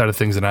that side of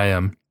things than I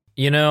am.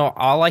 You know,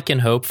 all I can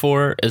hope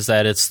for is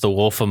that it's The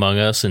Wolf Among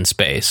Us in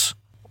space.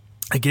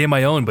 A game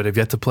I own, but have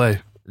yet to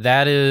play.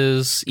 That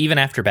is, even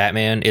after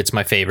Batman, it's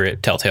my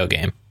favorite Telltale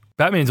game.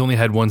 Batman's only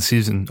had one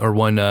season, or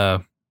one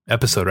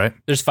episode, right?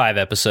 There's 5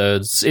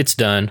 episodes. It's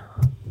done.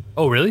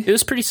 Oh, really? It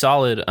was pretty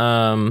solid.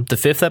 The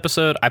 5th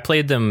episode, I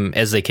played them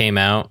as they came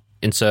out.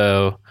 And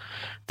so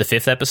the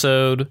 5th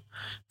episode,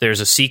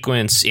 there's a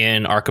sequence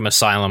in Arkham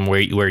Asylum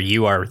where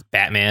you are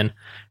Batman,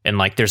 and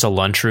like there's a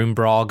lunchroom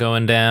brawl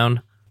going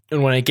down.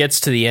 And when it gets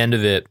to the end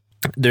of it,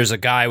 there's a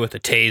guy with a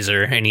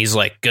taser, and he's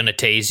like gonna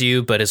tase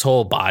you, but his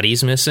whole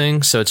body's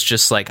missing, so it's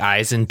just like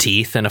eyes and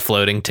teeth and a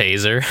floating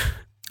taser.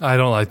 I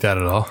don't like that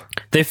at all.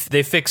 They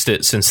fixed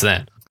it since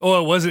then. Oh,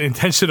 it wasn't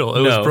intentional.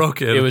 It was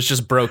broken. It was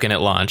just broken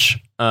at launch.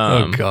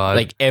 Oh, God.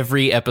 Like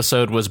every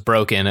episode was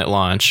broken at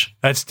launch.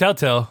 That's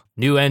Telltale.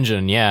 New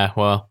engine, yeah.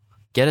 Well,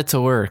 get it to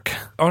work.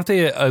 Aren't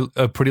they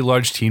a pretty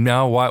large team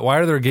now? Why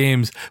are their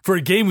games, for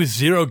a game with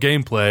zero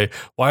gameplay,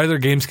 why are their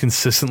games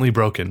consistently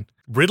broken?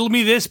 Riddle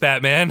me this,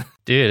 Batman.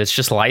 Dude, it's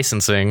just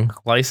licensing.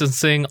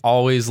 Licensing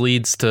always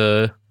leads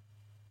to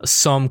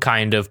some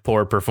kind of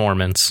poor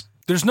performance.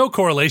 There's no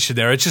correlation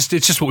there. It's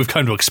just what we've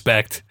come to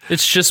expect.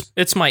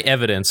 It's my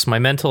evidence, my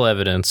mental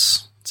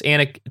evidence. It's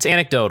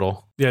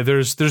anecdotal. Yeah, there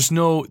is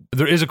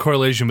a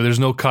correlation, but there's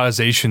no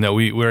causation that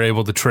we're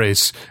able to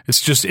trace.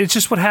 It's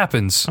just what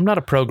happens. I'm not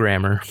a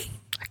programmer.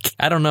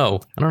 I don't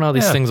know. I don't know how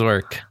these things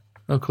work.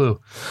 No clue.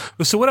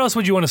 So what else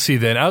would you want to see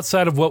then,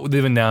 outside of what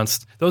they've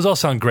announced? Those all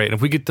sound great.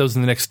 If we get those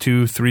in the next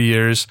 2-3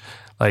 years,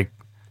 like,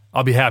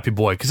 I'll be happy,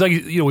 boy. Because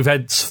we've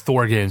had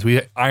Thor games, we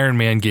had Iron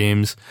Man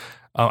games.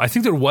 I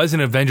think there was an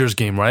Avengers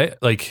game, right?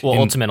 Like,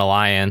 Ultimate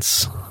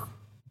Alliance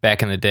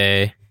back in the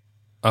day.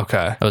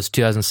 Okay, that was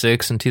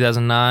 2006 and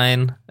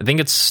 2009. I think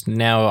it's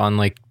now on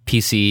like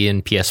PC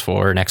and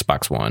PS4 and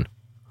Xbox One.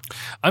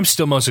 I'm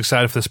still most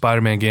excited for the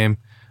Spider-Man game.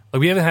 Like,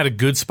 we haven't had a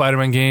good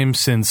Spider-Man game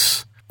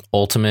since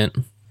Ultimate.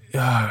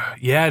 Yeah,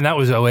 and that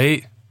was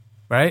 2008,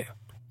 right?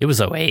 It was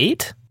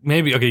 2008?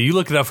 Maybe. Okay, you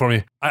look it up for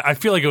me. I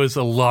feel like it was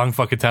a long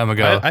fucking time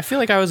ago. I feel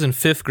like I was in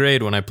 5th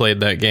grade when I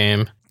played that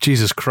game.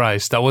 Jesus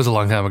Christ, that was a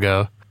long time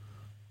ago.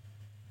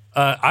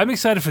 I'm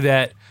excited for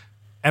that,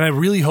 and I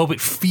really hope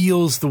it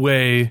feels the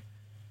way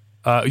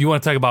you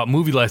want to talk about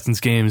movie license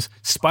games.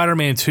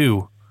 Spider-Man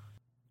 2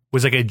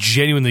 was like a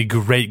genuinely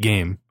great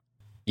game.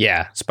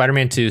 Yeah,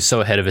 Spider-Man 2 is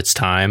so ahead of its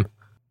time.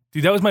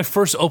 Dude, that was my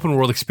first open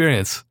world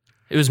experience.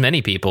 It was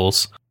many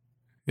people's.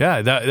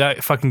 Yeah,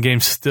 that fucking game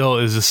still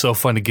is just so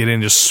fun to get in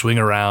and just swing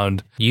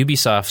around.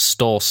 Ubisoft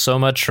stole so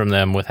much from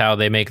them with how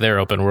they make their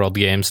open world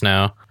games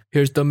now.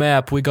 Here's the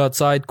map. We got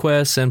side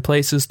quests and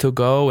places to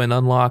go and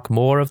unlock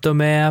more of the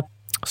map.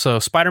 So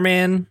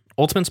Spider-Man,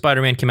 Ultimate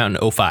Spider-Man came out in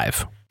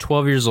 2005.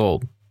 12 years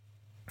old.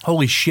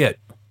 Holy shit.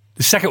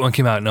 The second one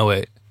came out in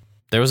 2008.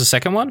 There was a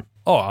second one?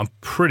 Oh, I'm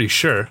pretty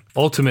sure.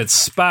 Ultimate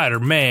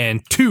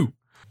Spider-Man 2.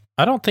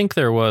 I don't think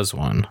there was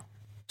one.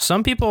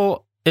 Some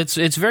people, it's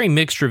very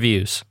mixed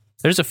reviews.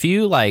 There's a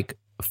few like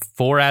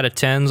 4 out of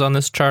 10s on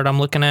this chart I'm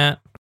looking at.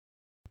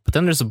 But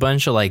then there's a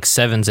bunch of like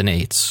 7s and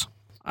 8s.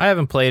 I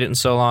haven't played it in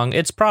so long.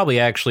 It's probably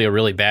actually a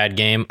really bad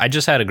game. I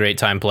just had a great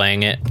time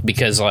playing it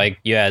because like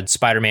you had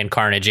Spider-Man,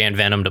 Carnage, and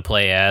Venom to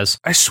play as.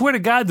 I swear to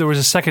God there was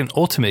a second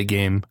Ultimate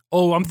game.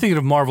 Oh, I'm thinking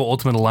of Marvel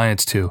Ultimate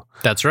Alliance 2.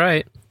 That's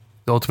right.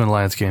 The Ultimate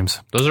Alliance games.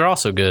 Those are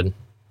also good.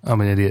 I'm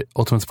an idiot.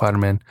 Ultimate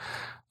Spider-Man.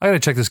 I gotta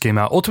check this game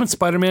out. Ultimate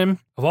Spider-Man,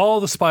 of all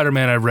the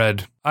Spider-Man I've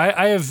read,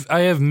 I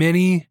have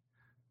many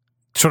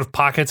sort of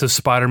pockets of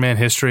Spider-Man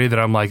history that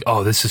I'm like,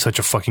 oh, this is such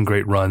a fucking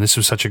great run. This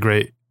was such a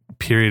great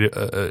period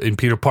in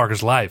Peter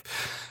Parker's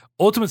life.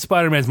 Ultimate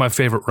Spider-Man is my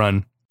favorite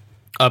run.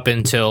 Up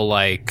until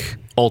like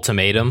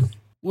Ultimatum?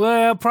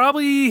 Well,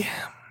 probably,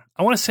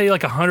 I want to say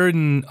like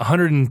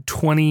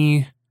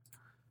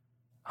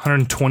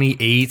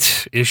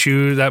 128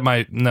 issue. That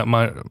might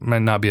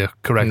not be a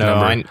correct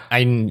number.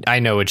 I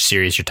know which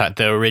series you're talking.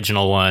 The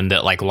original one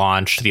that like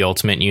launched the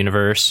Ultimate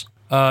Universe.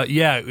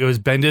 Yeah, it was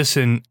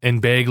Bendis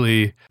and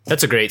Bagley.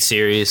 That's a great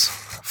series.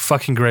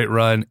 Fucking great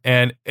run.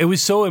 And it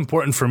was so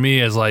important for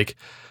me as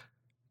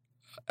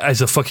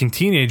a fucking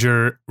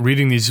teenager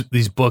reading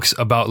these books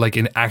about like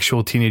an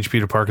actual teenage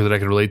Peter Parker that I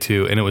could relate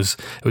to. And it was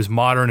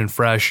modern and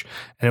fresh.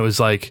 And it was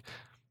like,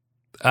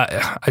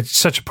 it's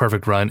such a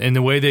perfect run. And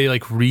the way they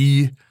like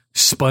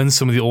spun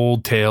some of the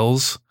old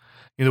tales.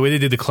 You know, the way they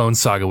did the Clone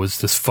Saga was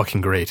just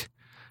fucking great.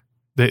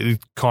 The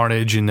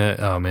Carnage and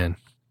oh man,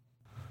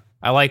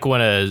 I like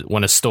when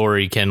a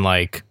story can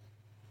like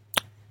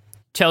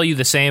tell you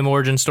the same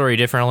origin story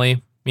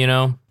differently. You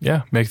know,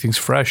 yeah, make things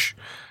fresh.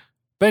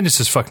 Bendis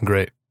is fucking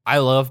great. I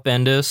love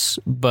Bendis,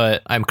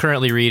 but I'm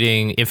currently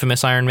reading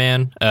Infamous Iron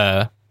Man,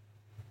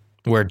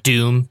 where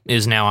Doom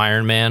is now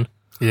Iron Man.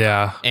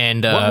 Yeah.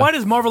 And why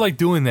does Marvel like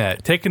doing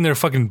that? Taking their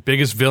fucking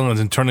biggest villains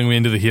and turning them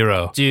into the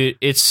hero. Dude,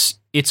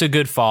 it's a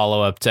good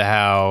follow-up to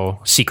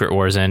how Secret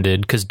Wars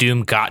ended, because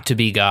Doom got to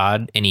be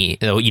God, and he,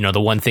 you know,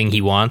 the one thing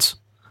he wants,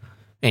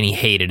 and he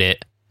hated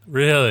it.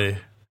 Really?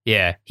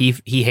 Yeah, he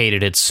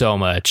hated it so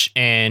much,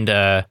 and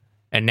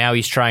now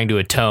he's trying to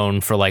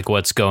atone for like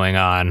what's going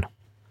on.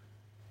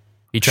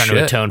 He's trying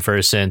to atone for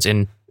his sins,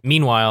 and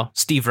meanwhile,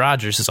 Steve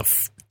Rogers is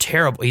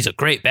he's a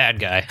great bad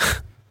guy.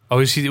 Oh,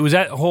 was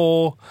that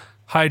whole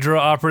Hydra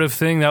operative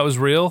thing that was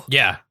real?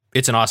 Yeah,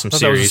 it's an awesome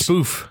series. That was a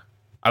spoof.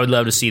 I would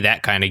love to see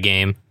that kind of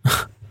game.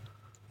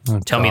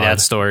 Tell me that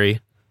story.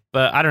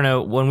 But I don't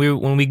know, when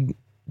we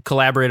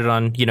collaborated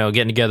on, you know,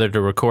 getting together to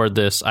record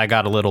this, I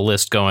got a little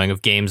list going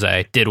of games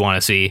I did want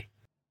to see.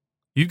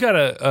 You've got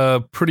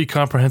a pretty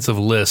comprehensive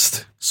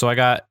list. So I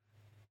got,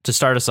 to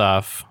start us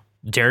off,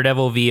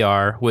 Daredevil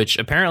VR, which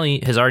apparently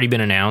has already been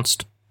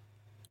announced.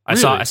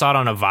 Really? I saw it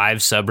on a Vive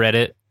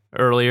subreddit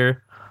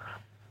earlier.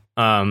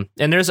 And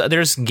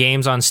there's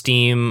games on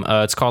Steam.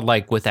 It's called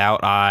like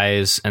Without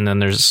Eyes, and then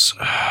there's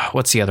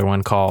what's the other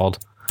one called?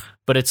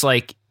 But it's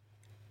like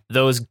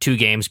those two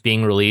games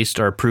being released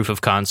are proof of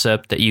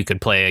concept that you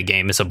could play a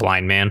game as a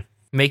blind man.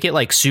 Make it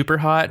like Super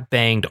Hot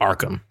banged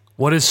Arkham.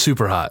 What is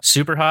Super Hot?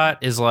 Super Hot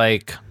is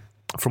like,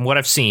 from what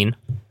I've seen,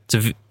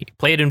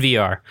 play it in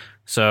VR.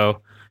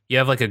 So you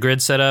have like a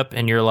grid set up,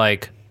 and you're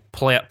like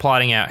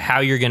plotting out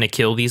how you're going to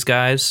kill these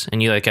guys,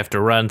 and you like have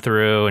to run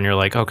through, and you're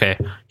like, okay,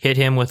 hit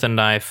him with a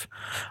knife,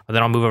 and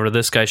then I'll move over to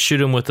this guy,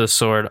 shoot him with a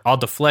sword, I'll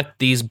deflect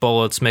these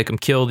bullets, make him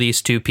kill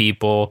these two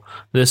people,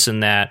 this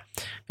and that.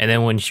 And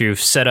then when you've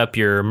set up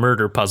your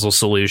murder puzzle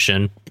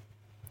solution,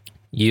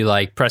 you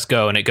like press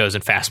go, and it goes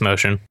in fast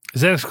motion.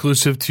 Is that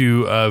exclusive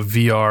to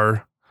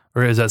VR,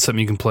 or is that something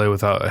you can play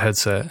without a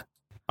headset?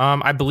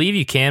 I believe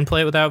you can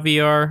play it without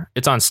VR.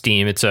 It's on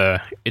Steam. It's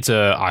a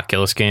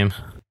Oculus game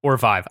or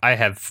Vive. I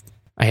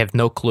have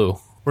no clue.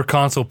 We're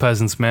console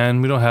peasants,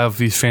 man. We don't have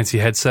these fancy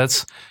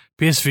headsets.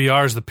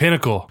 PSVR is the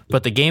pinnacle.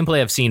 But the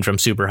gameplay I've seen from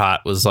Super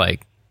Hot was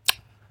like,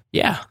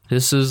 yeah,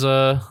 this is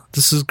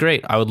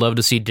great. I would love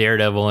to see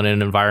Daredevil in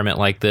an environment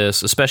like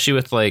this, especially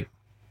with like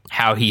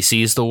how he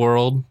sees the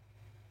world.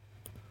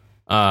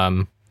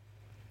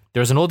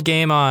 There's an old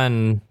game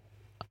on,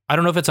 I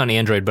don't know if it's on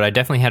Android, but I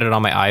definitely had it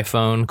on my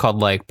iPhone, called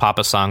like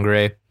Papa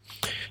Sangre.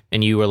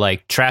 And you were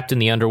like trapped in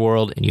the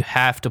underworld, and you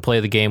have to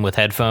play the game with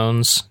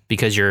headphones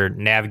because you're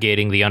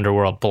navigating the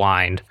underworld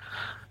blind,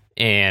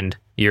 and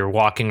you're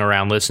walking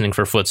around listening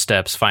for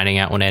footsteps, finding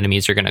out when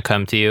enemies are going to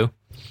come to you.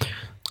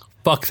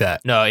 Fuck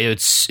that. No,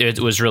 it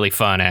was really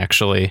fun,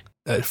 actually.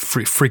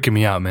 Freaking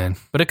me out, man.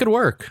 But it could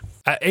work.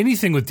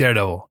 Anything with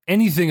Daredevil,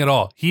 anything at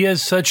all. He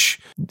has such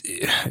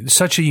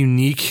a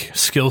unique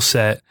skill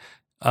set.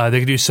 They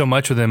could do so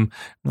much with him.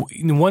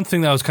 One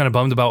thing that I was kind of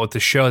bummed about with the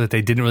show that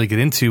they didn't really get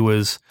into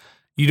was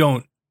you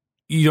don't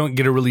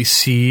get to really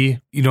see,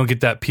 you don't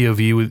get that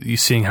POV with you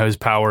seeing how his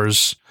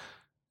powers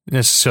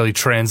necessarily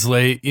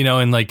translate, you know,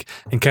 and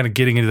kind of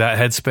getting into that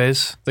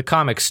headspace. The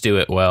comics do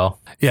it well.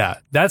 Yeah,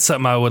 that's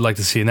something I would like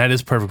to see, and that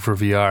is perfect for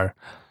VR,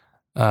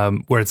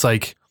 where it's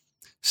like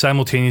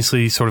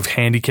simultaneously sort of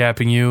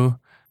handicapping you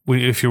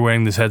if you're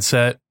wearing this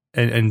headset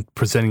and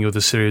presenting you with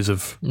a series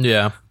of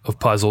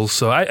puzzles.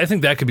 So I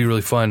think that could be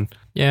really fun.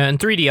 Yeah, and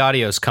 3D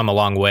audio's come a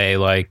long way.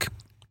 Like,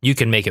 you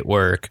can make it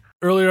work.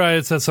 Earlier, I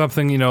had said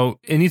something, you know,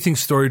 anything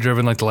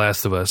story-driven like The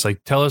Last of Us.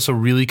 Like, tell us a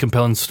really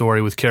compelling story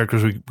with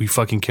characters we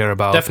fucking care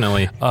about.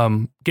 Definitely.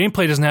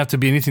 Gameplay doesn't have to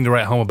be anything to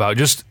write home about.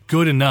 Just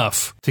good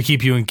enough to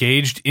keep you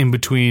engaged in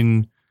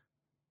between,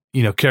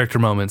 you know, character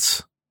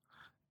moments.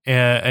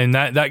 And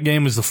that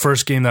game was the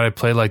first game that I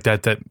played like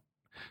that,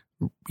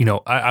 you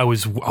know, I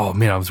was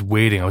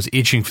waiting. I was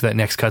itching for that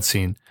next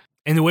cutscene.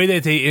 And the way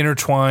that they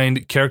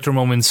intertwined character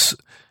moments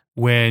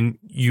when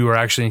you are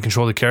actually in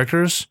control of the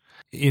characters,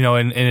 you know,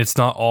 and it's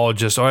not all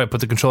just, all right,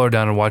 put the controller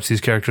down and watch these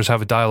characters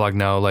have a dialogue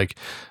now, like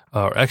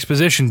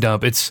exposition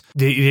dump. It's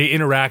they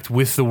interact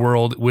with the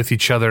world, with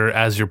each other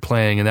as you're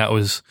playing, and that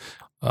was,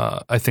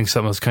 I think,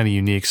 something that's kind of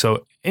unique.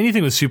 So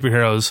anything with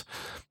superheroes,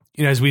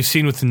 you know, as we've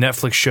seen with the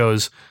Netflix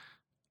shows,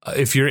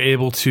 if you're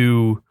able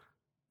to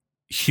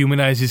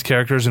humanize these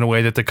characters in a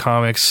way that the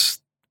comics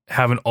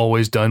haven't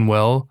always done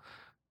well,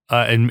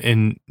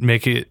 and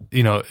make it,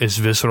 you know, as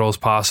visceral as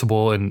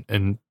possible and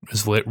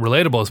as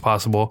relatable as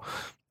possible,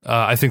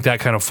 I think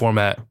that kind of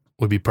format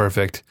would be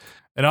perfect.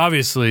 And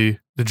obviously,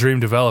 the dream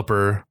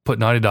developer put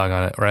Naughty Dog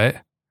on it, right?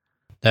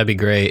 That'd be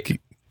great.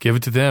 Give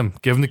it to them.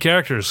 Give them the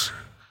characters.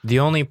 The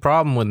only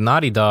problem with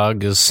Naughty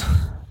Dog is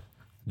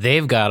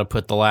they've got to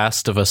put The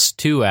Last of Us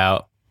 2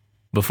 out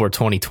before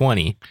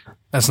 2020.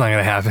 That's not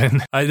gonna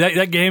happen.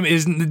 That game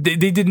isn't. They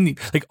didn't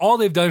like all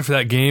they've done for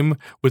that game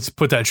was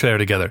put that trailer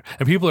together,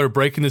 and people are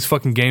breaking this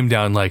fucking game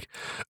down like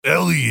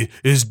Ellie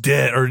is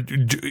dead, or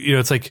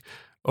it's like,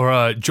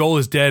 or Joel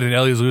is dead and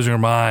Ellie's losing her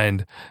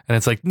mind, and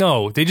it's like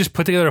no, they just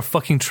put together a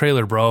fucking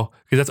trailer, bro,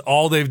 because that's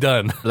all they've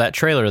done. That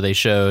trailer they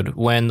showed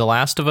when The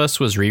Last of Us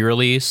was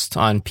re-released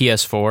on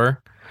PS4.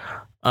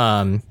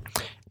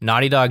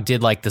 Naughty Dog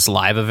did like this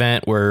live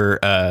event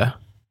where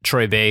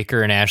Troy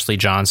Baker and Ashley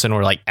Johnson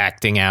were like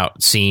acting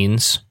out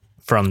scenes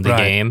from the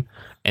game,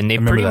 and they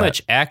pretty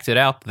much acted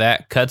out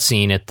that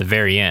cutscene at the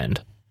very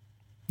end.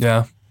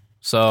 Yeah.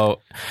 So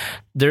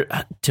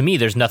to me,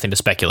 there's nothing to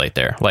speculate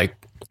there. Like,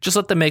 just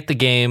let them make the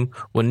game.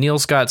 When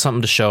Neil's got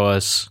something to show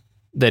us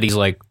that he's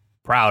like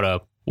proud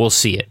of, we'll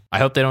see it. I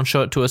hope they don't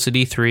show it to us at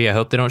E3. I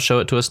hope they don't show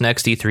it to us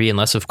next E3,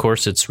 unless of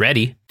course it's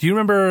ready. Do you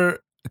remember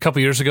a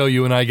couple years ago,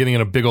 you and I getting in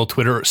a big old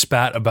Twitter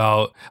spat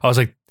about? I was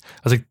like,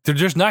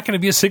 there's not going to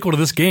be a sequel to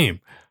this game.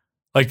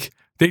 Like,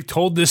 they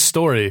told this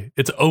story.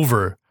 It's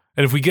over.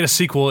 And if we get a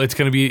sequel, it's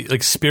going to be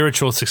like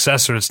spiritual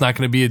successor. It's not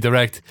going to be a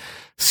direct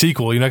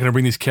sequel. You're not going to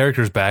bring these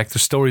characters back. The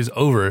story's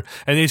over.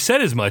 And they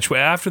said as much.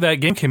 After that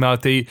game came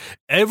out,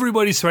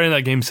 everybody surrounding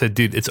that game said,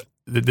 dude,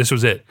 this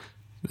was it.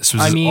 This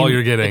was all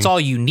you're getting. It's all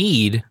you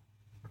need,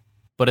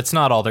 but it's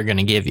not all they're going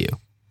to give you.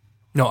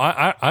 No,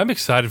 I'm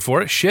excited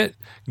for it. Shit.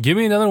 Give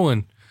me another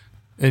one.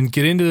 And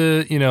get into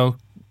the,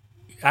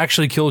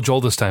 actually kill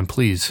Joel this time,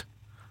 please.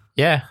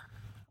 Yeah.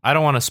 I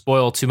don't want to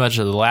spoil too much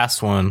of the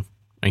last one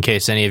in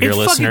case any of your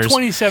listeners,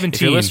 2017.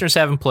 if your listeners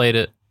haven't played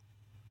it,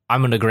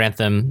 I'm going to grant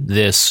them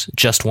this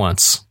just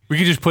once. We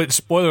could just put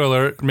spoiler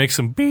alert, make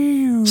some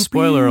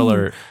spoiler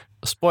alert,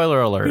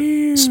 spoiler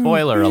alert,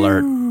 spoiler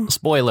alert,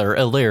 spoiler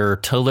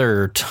alert.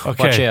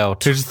 Okay, watch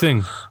out. Here's the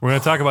thing. We're going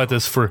to talk about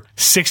this for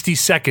 60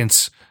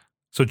 seconds.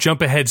 So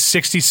jump ahead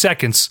 60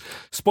 seconds.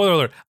 Spoiler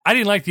alert. I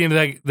didn't like the end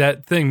of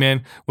that thing,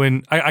 man.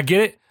 When I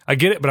get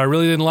it, but I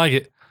really didn't like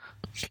it.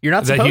 You're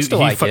not supposed to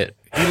like it.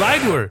 He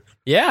lied to her.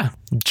 Yeah.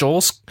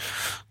 Joel's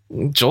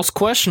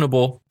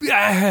questionable.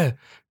 Yeah.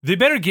 They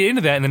better get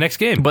into that in the next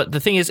game. But the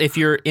thing is, if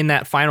you're in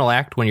that final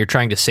act when you're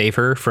trying to save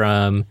her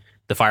from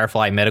the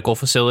Firefly medical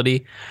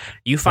facility,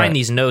 you find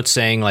these notes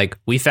saying, like,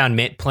 we found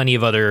plenty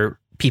of other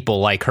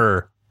people like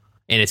her,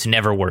 and it's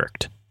never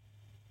worked.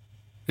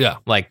 Yeah.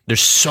 Like,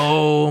 there's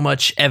so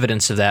much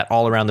evidence of that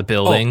all around the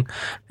building.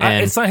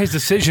 And it's not his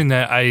decision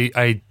that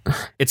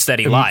it's that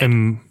he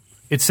lied.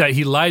 It's that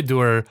he lied to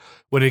her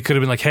when it could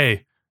have been like,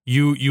 hey,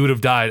 you would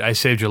have died. I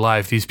saved your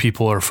life. These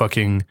people are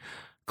fucking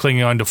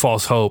clinging on to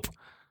false hope.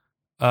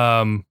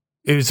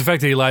 It was the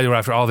fact that he lied to her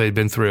after all they'd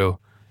been through.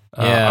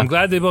 I'm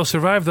glad they both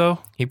survived, though.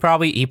 He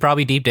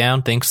probably deep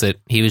down thinks that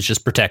he was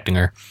just protecting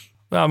her.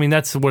 Well, I mean,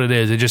 that's what it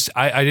is. It just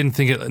I didn't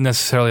think it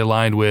necessarily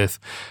aligned with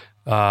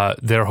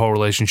their whole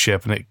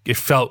relationship, and it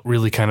felt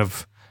really kind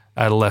of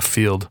out of left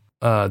field.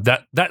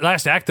 That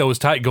last act, though, was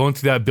tight. Going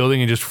through that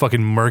building and just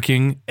fucking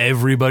murking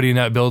everybody in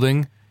that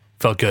building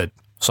felt good.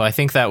 So I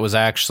think that was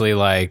actually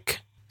like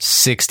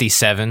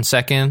 67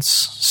 seconds.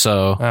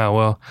 So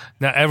well,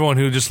 now everyone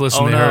who just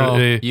listened,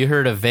 you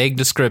heard a vague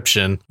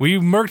description. We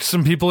murked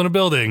some people in a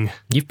building.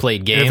 You've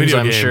played games,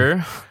 I'm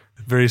sure.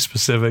 Very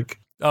specific.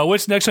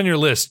 What's next on your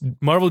list?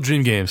 Marvel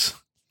Dream Games.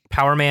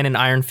 Power Man and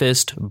Iron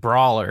Fist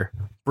Brawler.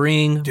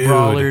 Bring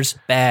brawlers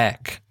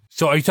back.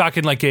 So are you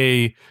talking like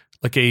a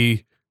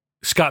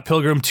Scott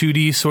Pilgrim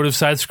 2D sort of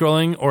side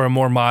scrolling, or a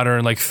more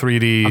modern like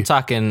 3D? I'm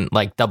talking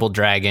like Double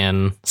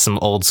Dragon, some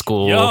old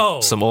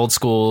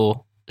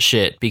school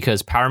shit,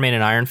 because Power Man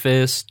and Iron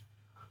Fist,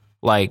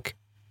 like,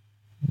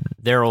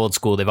 they're old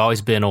school. They've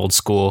always been old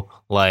school,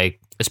 like,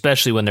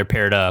 especially when they're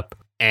paired up.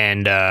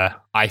 And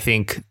I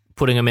think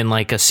putting them in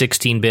like a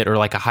 16-bit or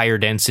like a higher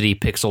density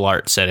pixel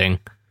art setting,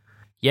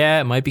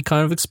 it might be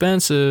kind of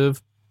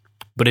expensive,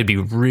 but it'd be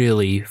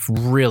really,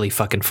 really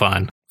fucking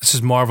fun. This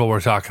is Marvel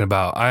we're talking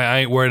about. I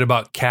ain't worried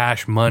about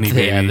cash money,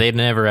 baby. Yeah, they'd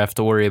never have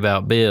to worry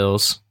about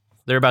bills.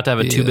 They're about to have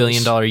a $2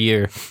 billion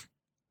year.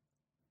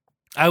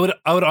 I would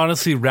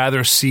honestly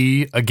rather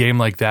see a game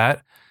like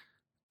that.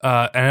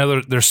 I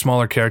know there's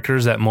smaller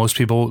characters that most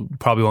people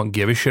probably won't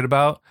give a shit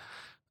about.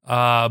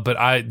 But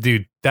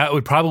that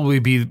would probably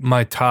be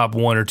my top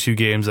 1 or 2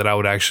 games that I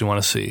would actually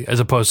want to see, as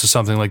opposed to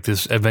something like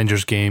this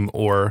Avengers game.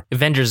 Or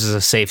Avengers is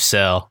a safe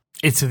sell.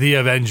 It's the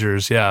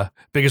Avengers, yeah.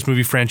 Biggest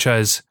movie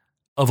franchise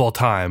of all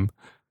time.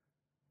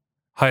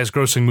 Highest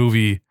grossing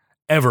movie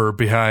ever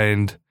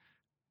behind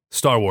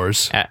Star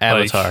Wars.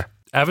 Avatar.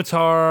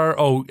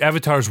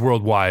 Avatar's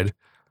worldwide.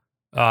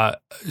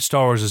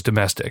 Star Wars is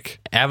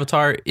domestic.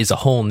 Avatar is a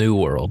whole new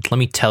world. Let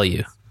me tell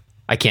you.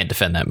 I can't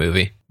defend that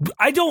movie.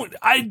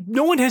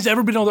 No one has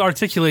ever been able to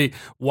articulate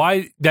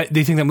why that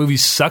they think that movie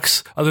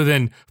sucks, other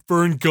than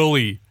Fern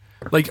Gully.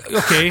 Like,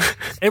 okay,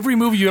 every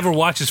movie you ever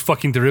watch is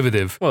fucking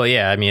derivative. Well,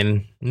 yeah, I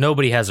mean,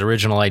 nobody has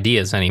original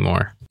ideas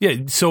anymore. Yeah,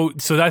 so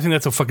I think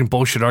that's a fucking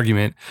bullshit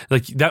argument.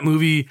 Like, that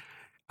movie,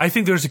 I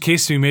think there's a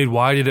case to be made.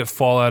 Why did it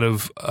fall out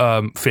of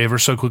favor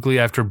so quickly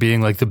after being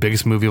like the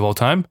biggest movie of all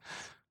time?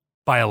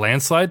 By a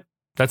landslide.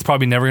 That's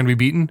probably never going to be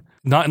beaten.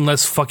 not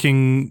unless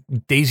fucking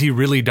Daisy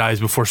Ridley dies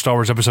before Star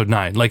Wars Episode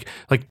 9. Like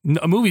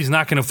a movie's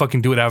not going to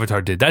fucking do what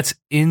Avatar did. That's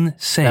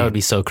insane. That would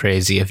be so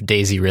crazy if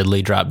Daisy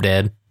Ridley dropped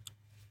dead.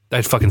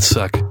 That'd fucking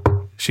suck.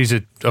 She's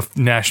a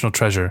national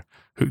treasure.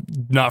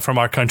 Not from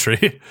our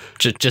country.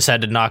 Just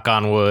had to knock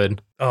on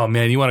wood. Oh,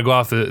 man, you want to go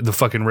off the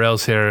fucking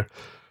rails here.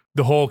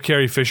 The whole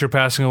Carrie Fisher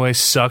passing away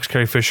sucks.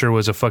 Carrie Fisher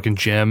was a fucking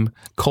gem.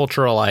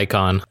 Cultural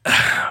icon.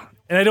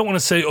 And I don't want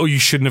to say, oh, you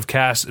shouldn't have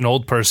cast an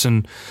old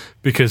person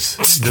because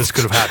this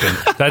could have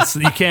happened. That's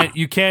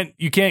you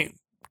can't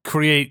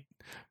create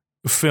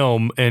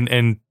film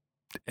and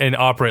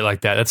operate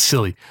like that. That's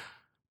silly.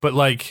 But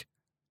like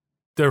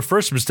their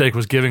first mistake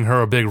was giving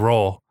her a big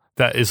role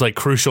that is like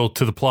crucial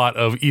to the plot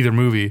of either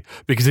movie.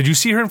 Because did you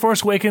see her in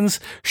Force Awakens?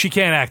 She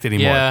can't act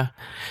anymore. Yeah,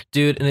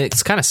 dude, and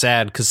it's kind of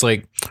sad because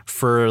like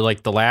for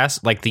like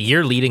the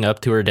year leading up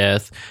to her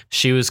death,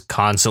 she was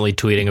constantly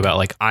tweeting about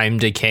like I'm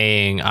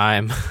decaying,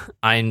 I'm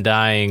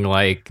dying,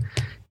 like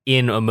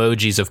in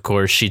emojis. Of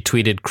course, she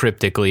tweeted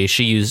cryptically.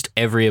 She used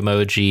every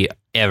emoji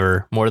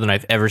ever, more than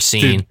I've ever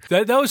seen.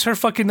 Dude, that was her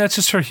fucking. That's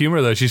just her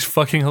humor, though. She's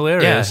fucking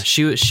hilarious.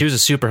 Yeah, she was a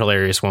super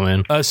hilarious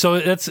woman. So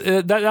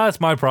that's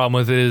my problem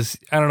with it is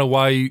I don't know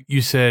why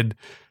you said.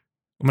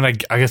 I mean,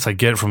 I guess I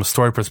get it from a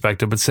story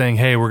perspective, but saying,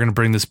 "Hey, we're going to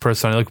bring this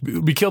person on." Like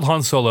we killed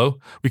Han Solo,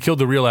 we killed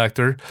the real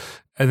actor,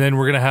 and then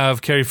we're going to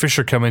have Carrie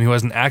Fisher come in, who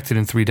hasn't acted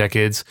in 3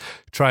 decades,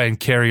 try and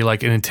carry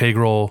like an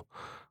integral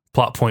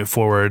plot point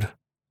forward.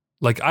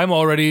 Like I'm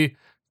already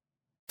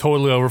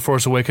totally over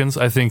Force Awakens.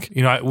 I think,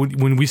 you know,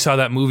 when we saw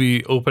that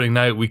movie opening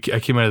night, I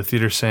came out of the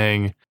theater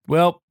saying,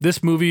 well,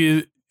 this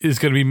movie is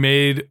going to be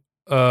made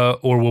or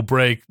will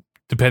break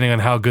depending on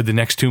how good the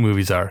next 2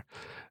 movies are.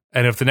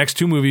 And if the next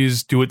 2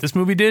 movies do what this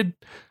movie did,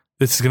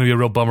 this is going to be a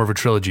real bummer of a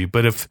trilogy.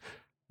 But if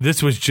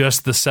this was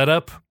just the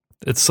setup,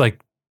 it's like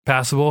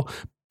passable.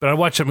 But I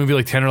watched that movie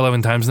like 10 or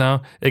 11 times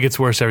now. It gets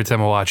worse every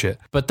time I watch it.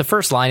 But the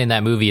first line in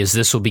that movie is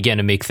this will begin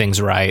to make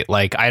things right.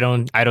 Like I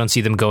don't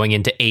see them going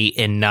into 8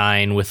 and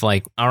 9 with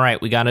like, all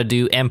right, we got to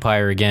do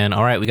Empire again.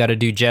 All right, we got to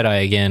do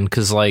Jedi again.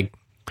 Because like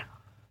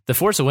The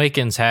Force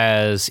Awakens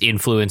has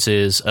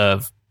influences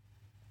of,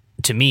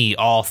 to me,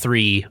 all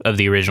 3 of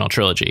the original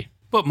trilogy.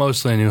 But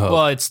mostly A New Hope.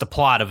 Well, it's the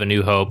plot of A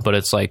New Hope, but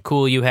it's like,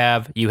 cool, you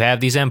have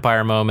these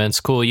Empire moments.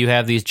 Cool, you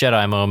have these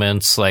Jedi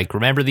moments. Like,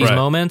 remember these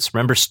moments?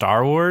 Remember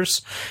Star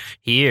Wars?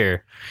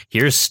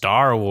 Here's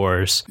Star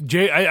Wars.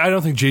 I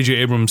don't think J.J.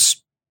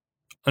 Abrams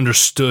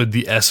understood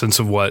the essence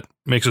of what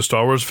makes a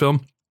Star Wars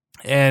film.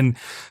 And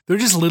they're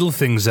just little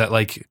things that,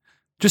 like,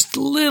 just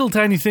little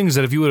tiny things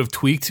that if you would have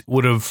tweaked,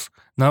 would have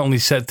not only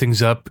set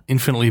things up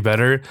infinitely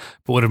better,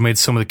 but would have made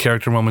some of the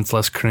character moments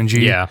less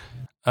cringy. Yeah.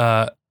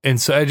 And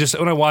so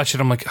when I watch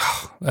it, I'm like,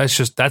 oh, that's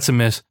a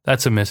miss.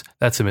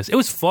 It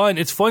was fun.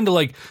 It's fun to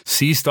like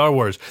see Star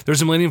Wars.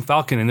 There's a Millennium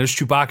Falcon and there's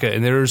Chewbacca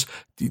and there's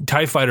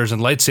TIE fighters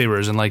and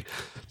lightsabers and like,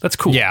 that's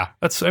cool. Yeah.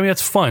 That's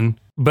fun.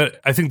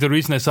 But I think the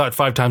reason I saw it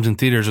 5 times in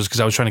theaters was because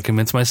I was trying to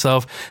convince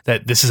myself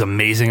that this is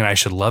amazing and I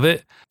should love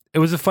it. It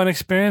was a fun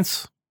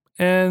experience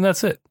and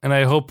that's it. And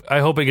I hope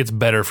it gets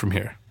better from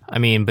here. I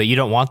mean, but you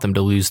don't want them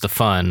to lose the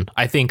fun.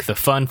 I think the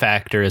fun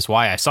factor is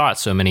why I saw it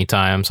so many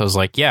times. I was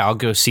like, yeah, I'll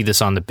go see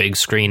this on the big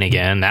screen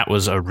again. That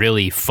was a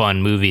really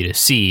fun movie to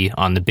see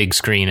on the big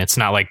screen. It's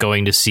not like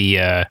going to see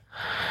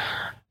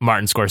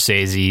Martin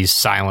Scorsese's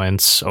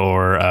Silence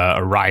or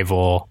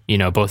Arrival, you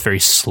know, both very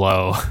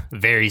slow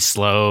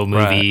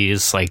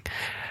movies. Right. Like,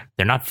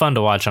 they're not fun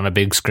to watch on a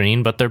big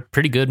screen, but they're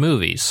pretty good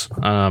movies.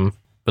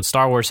 But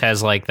Star Wars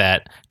has like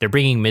that. They're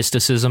bringing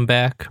mysticism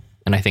back,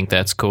 and I think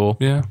that's cool.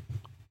 Yeah.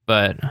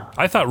 But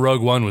I thought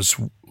Rogue One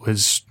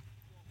was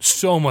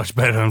so much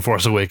better than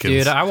Force Awakens.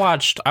 Dude, I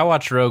watched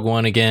Rogue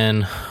One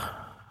again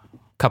a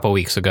couple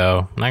weeks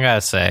ago, and I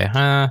gotta say,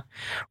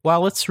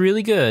 while it's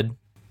really good,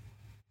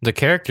 the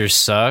characters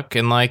suck,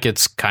 and like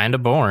it's kind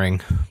of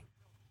boring.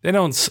 They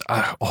don't.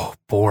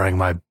 Boring.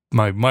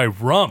 My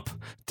rump,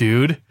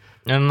 dude.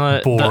 And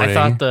I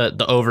thought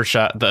the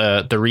overshot,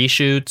 the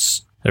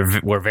reshoots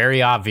were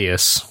very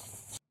obvious.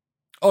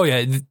 Oh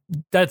yeah,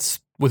 that's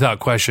without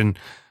question.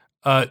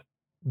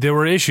 There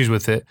were issues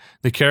with it.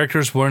 The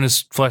characters weren't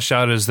as fleshed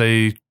out as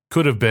they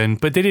could have been,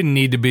 but they didn't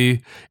need to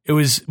be.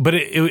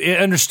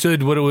 It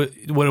understood what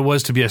it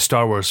was to be a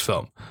Star Wars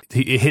film.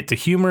 It hit the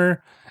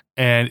humor,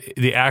 and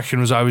the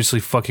action was obviously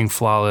fucking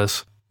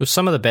flawless. It was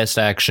some of the best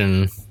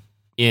action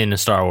in a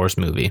Star Wars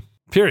movie.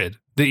 Period.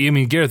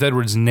 Gareth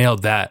Edwards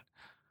nailed that.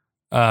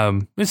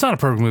 It's not a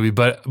perfect movie,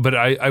 but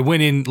I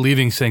went in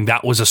leaving saying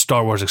that was a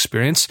Star Wars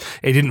experience.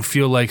 It didn't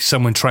feel like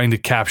someone trying to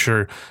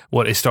capture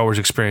what a Star Wars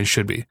experience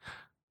should be.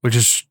 Which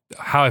is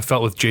how I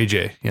felt with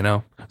JJ, you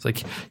know? It's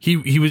like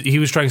he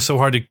was trying so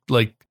hard to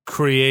like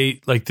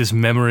create like this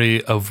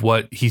memory of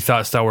what he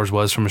thought Star Wars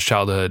was from his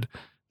childhood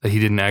that he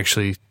didn't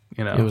actually,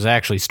 you know. It was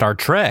actually Star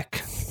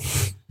Trek.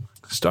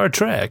 Star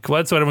Trek. Well,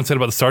 that's what everyone said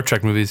about the Star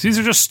Trek movies. These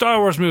are just Star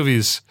Wars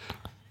movies.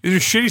 These are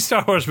shitty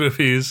Star Wars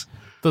movies.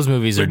 Those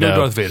movies are dope.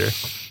 No Darth Vader.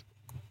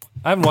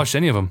 I haven't watched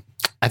any of them.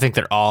 I think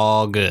they're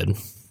all good.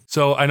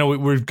 So I know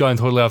we've gone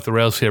totally off the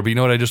rails here, but you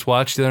know what I just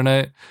watched the other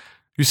night?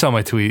 You saw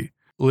my tweet.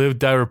 Live,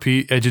 Die,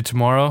 Repeat, Edge of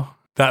Tomorrow.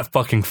 That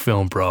fucking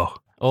film, bro.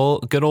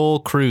 Good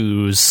old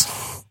Cruise.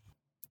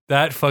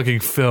 That fucking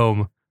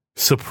film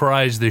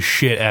surprised the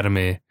shit out of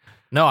me.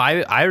 No,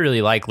 I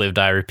really like Live,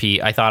 Die,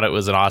 Repeat. I thought it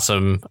was an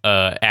awesome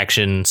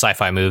action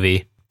sci-fi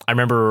movie. I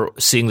remember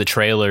seeing the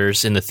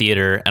trailers in the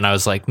theater, and I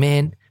was like,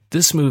 man,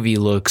 this movie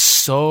looks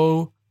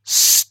so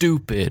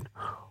stupid.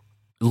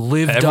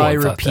 Live, Die,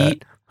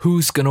 Repeat.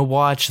 Who's going to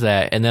watch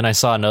that? And then I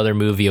saw another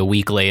movie a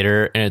week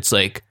later, and it's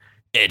like,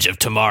 Edge of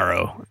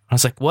Tomorrow. I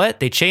was like,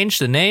 what? They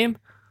changed the name?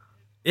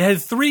 It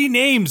had 3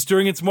 names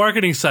during its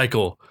marketing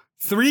cycle.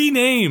 3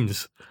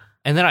 names.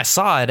 And then I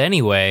saw it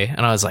anyway,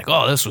 and I was like,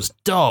 oh, this was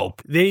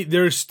dope. They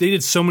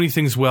did so many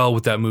things well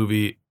with that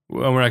movie.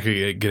 Well, we're not going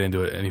to get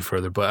into it any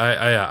further, but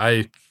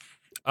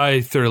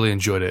I thoroughly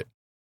enjoyed it.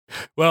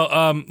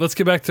 Well, let's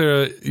get back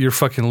to your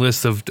fucking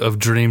list of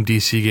dream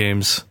DC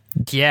games.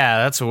 Yeah,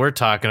 that's what we're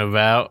talking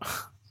about.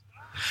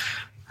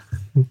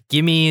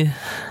 Give me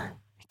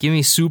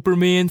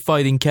Superman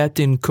fighting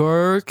Captain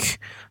Kirk,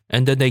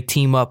 and then they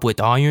team up with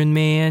Iron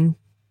Man.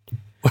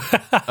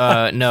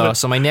 No,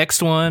 so my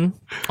next one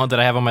that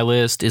I have on my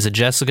list is a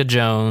Jessica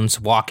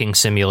Jones walking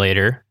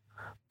simulator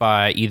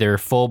by either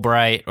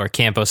Fulbright or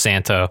Campo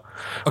Santo.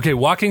 Okay,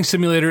 walking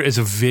simulator is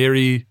a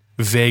very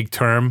vague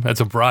term. That's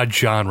a broad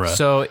genre.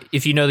 So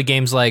if you know the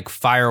games like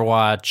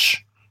Firewatch,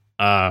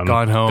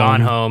 Gone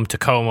Home,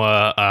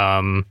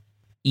 Tacoma,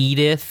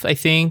 Edith, I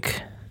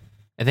think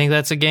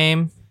that's a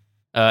game.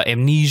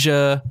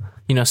 Amnesia,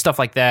 stuff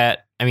like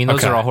that. I mean,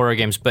 those are all horror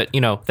games, but,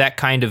 that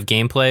kind of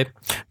gameplay,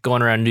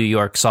 going around New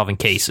York solving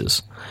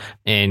cases.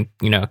 And,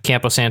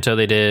 Campo Santo,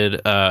 they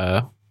did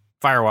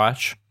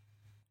Firewatch.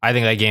 I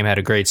think that game had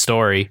a great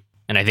story.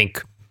 And I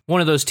think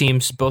one of those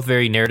teams, both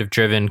very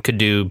narrative-driven, could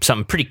do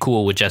something pretty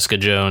cool with Jessica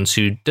Jones,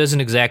 who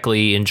doesn't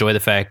exactly enjoy the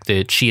fact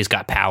that she has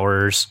got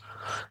powers.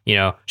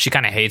 She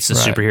kind of hates the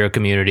superhero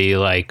community,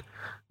 like,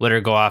 let her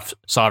go off,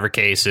 solve her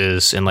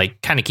cases, and like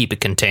kind of keep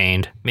it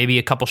contained. Maybe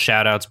a couple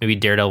shout outs. Maybe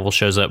Daredevil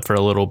shows up for a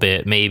little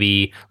bit.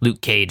 Maybe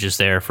Luke Cage is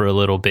there for a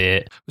little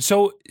bit.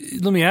 So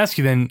let me ask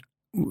you then,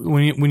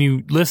 when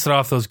you listed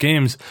off those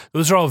games,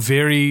 those are all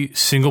very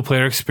single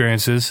player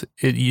experiences.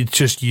 It's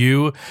just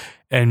you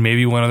and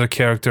maybe one other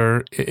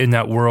character in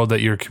that world that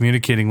you're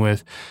communicating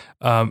with.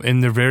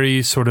 And they're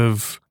very sort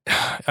of,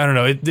 I don't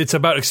know, it's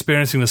about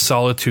experiencing the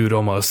solitude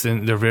almost.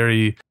 And they're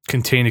very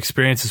contained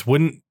experiences.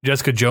 Wouldn't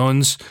Jessica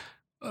Jones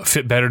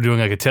fit better doing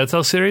like a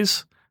Telltale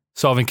series,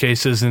 solving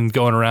cases and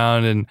going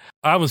around? And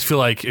I almost feel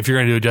like if you're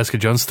going to do a Jessica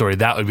Jones story,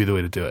 that would be the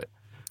way to do it.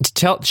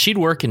 She'd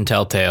work in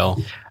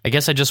Telltale. I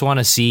guess I just want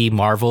to see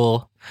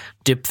Marvel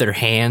dip their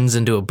hands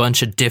into a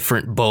bunch of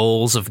different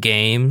bowls of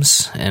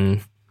games,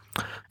 and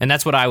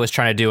that's what I was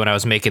trying to do when I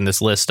was making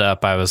this list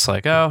up. I was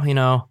like, oh,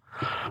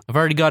 I've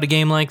already got a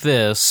game like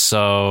this,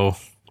 so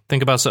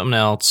think about something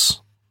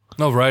else.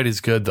 No, Variety's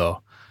good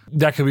though.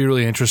 That could be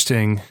really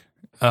interesting.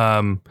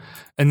 And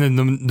then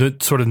the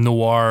sort of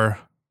noir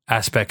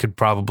aspect could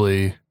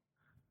probably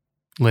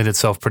lend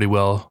itself pretty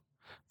well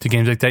to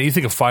games like that. You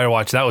think of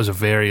Firewatch, that was a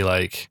very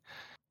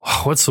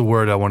what's the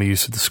word I want to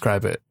use to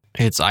describe it?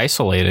 It's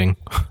isolating.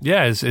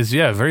 Yeah, it's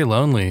very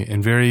lonely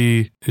and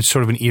it's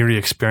sort of an eerie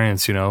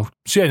experience, So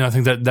yeah, no, I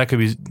think that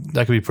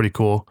could be pretty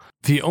cool.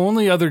 The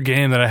only other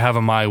game that I have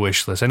on my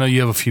wish list, I know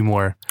you have a few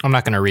more. I'm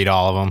not going to read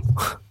all of them.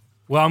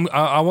 Well,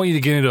 I want you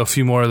to get into a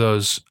few more of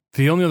those.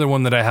 The only other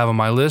one that I have on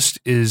my list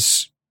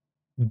is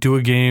do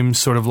a game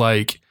sort of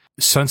like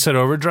Sunset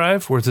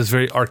Overdrive, where it's this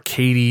very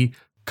arcadey,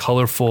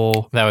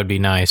 colorful. That would be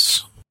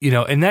nice.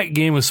 And that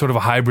game was sort of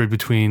a hybrid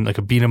between like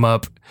a beat 'em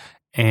up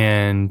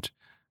and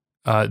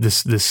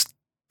this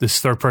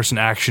third person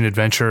action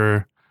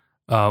adventure,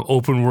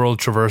 open world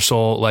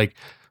traversal. Like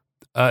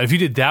if you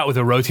did that with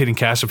a rotating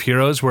cast of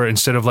heroes, where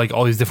instead of like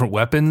all these different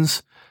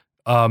weapons,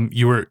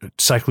 you were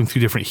cycling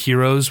through different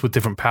heroes with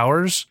different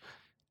powers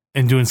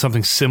and doing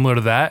something similar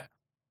to that.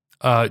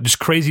 Just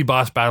crazy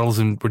boss battles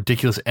and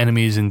ridiculous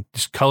enemies and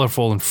just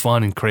colorful and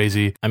fun and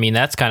crazy. I mean,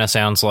 that kind of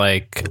sounds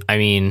like,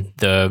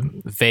 the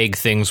vague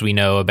things we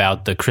know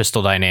about the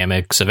Crystal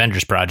Dynamics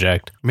Avengers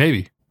project.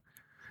 Maybe.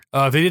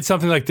 If they did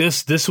something like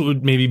this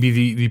would maybe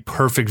be the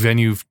perfect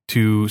venue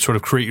to sort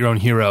of create your own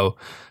hero,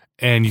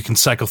 and you can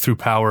cycle through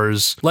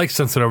powers like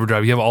Sunset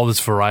Overdrive. You have all this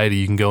variety.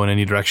 You can go in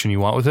any direction you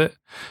want with it.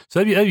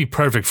 So that'd be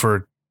perfect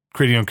for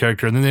creating your own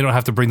character, and then they don't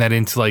have to bring that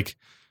into like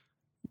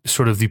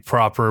sort of the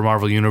proper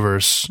Marvel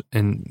universe,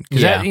 and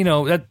that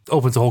that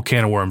opens a whole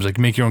can of worms. Like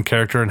make your own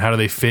character and how do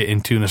they fit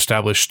into an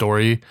established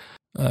story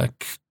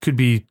could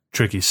be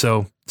tricky.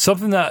 So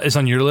something that is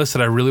on your list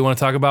that I really want to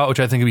talk about, which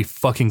I think would be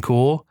fucking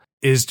cool,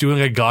 is doing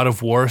a God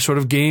of War sort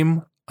of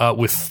game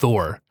with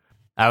Thor.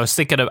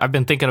 I've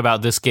been thinking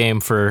about this game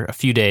for a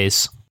few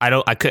days.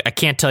 I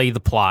can't tell you the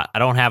plot. I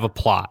don't have a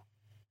plot.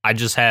 I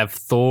just have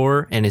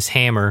Thor and his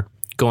hammer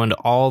going to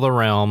all the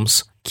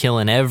realms,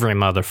 killing every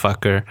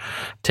motherfucker,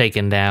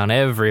 taking down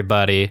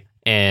everybody,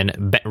 and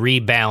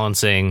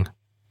rebalancing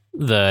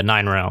the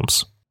 9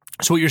 realms.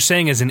 So what you're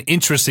saying is an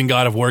interesting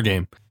God of War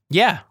game.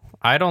 Yeah,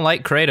 I don't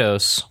like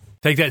Kratos.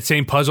 take that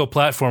same puzzle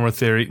platformer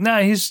theory. Nah,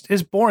 he's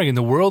boring, and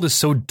the world is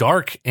so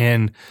dark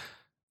and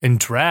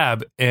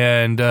drab.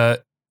 And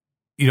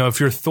if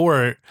you're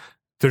Thor,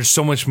 there's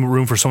so much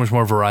room for so much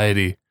more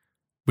variety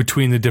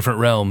between the different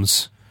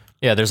realms.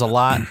 Yeah, there's a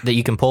lot that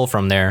you can pull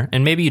from there,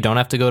 and maybe you don't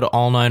have to go to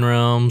all 9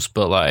 realms,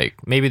 but like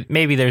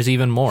maybe there's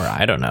even more.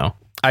 I don't know.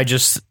 I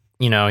just,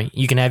 you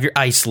can have your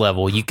ice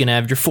level, you can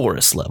have your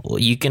forest level,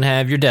 you can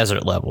have your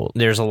desert level.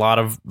 There's a lot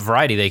of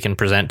variety they can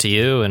present to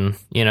you, and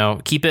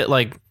keep it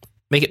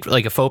make it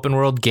like a open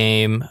world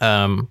game.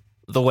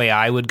 The way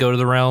I would go to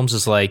the realms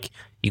is like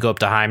you go up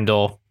to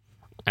Heimdall,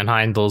 and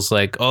Heimdall's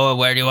like, "Oh,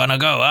 where do you want to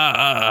go?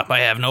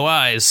 I have no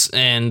eyes,"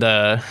 and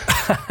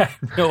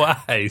no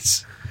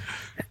eyes.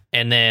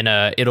 And then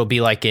it'll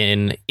be like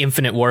in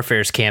Infinite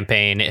Warfare's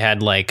campaign. It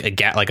had like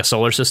a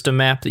solar system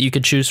map that you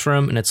could choose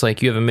from, and it's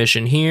like you have a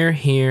mission here,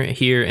 here,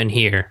 here, and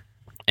here.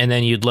 And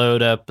then you'd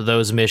load up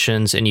those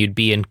missions, and you'd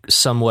be in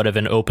somewhat of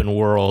an open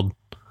world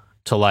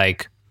to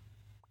like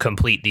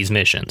complete these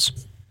missions.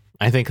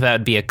 I think that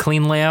would be a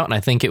clean layout, and I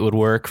think it would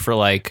work for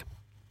like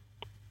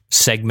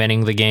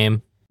segmenting the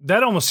game.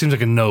 That almost seems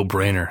like a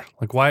no-brainer.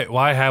 Like,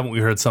 why haven't we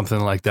heard something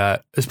like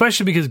that?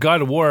 Especially because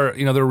God of War,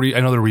 I know they're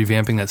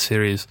revamping that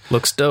series.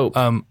 Looks dope.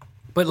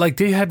 But like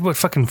they had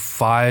fucking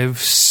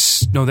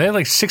 5? No, they had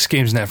like 6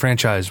 games in that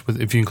franchise,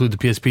 if you include the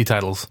PSP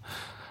titles.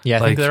 Yeah, I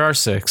think there are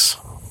 6.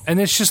 And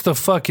it's just the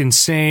fucking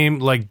same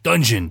like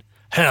dungeon,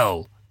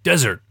 hell,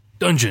 desert,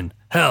 dungeon,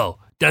 hell,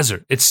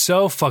 desert. It's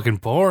so fucking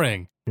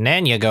boring. And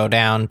then you go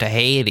down to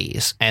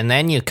Hades, and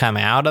then you come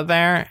out of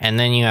there, and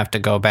then you have to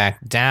go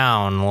back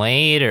down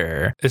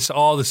later. It's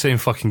all the same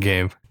fucking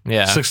game.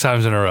 Yeah. 6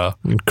 times in a row.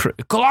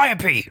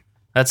 Calliope!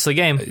 That's the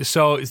game.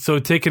 So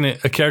taking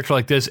a character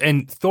like this,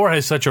 and Thor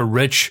has such a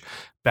rich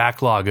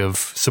backlog of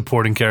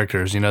supporting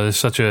characters. There's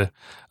such a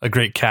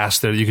great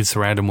cast there that you can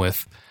surround him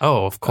with.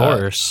 Oh, of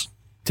course.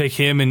 Take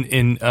him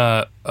and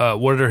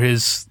what are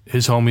his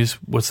homies?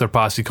 What's their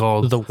posse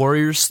called? The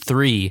Warriors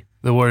 3.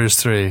 The Warriors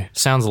 3.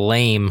 Sounds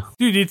lame.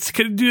 Dude, it's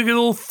do like a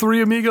little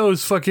 3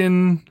 amigos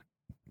fucking,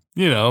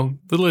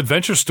 little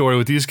adventure story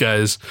with these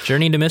guys.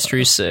 Journey to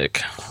Mystery's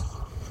sick.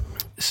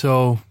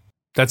 So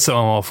that's what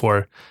I'm all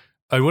for.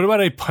 What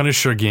about a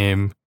Punisher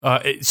game?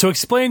 So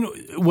explain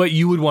what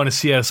you would want to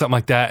see out of something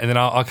like that, and then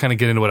I'll kind of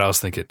get into what I was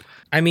thinking.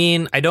 I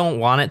mean, I don't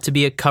want it to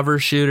be a cover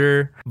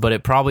shooter, but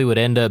it probably would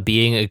end up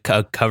being a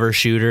cover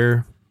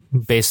shooter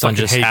based on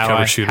just how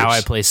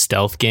I play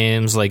stealth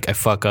games. Like I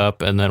fuck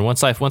up, and then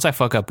once I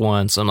fuck up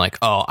once, I'm like,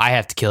 oh, I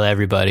have to kill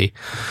everybody,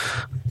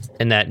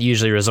 and that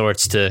usually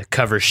resorts to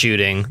cover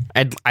shooting.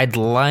 I'd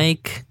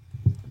like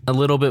a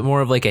little bit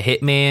more of like a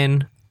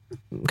Hitman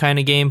kind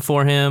of game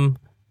for him,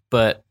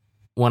 but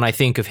when I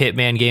think of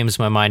Hitman games,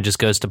 my mind just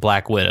goes to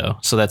Black Widow.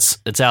 So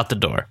it's out the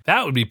door.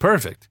 That would be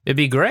perfect. It'd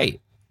be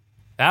great.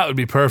 That would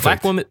be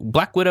perfect.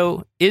 Black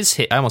Widow is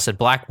I almost said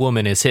Black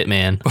Woman is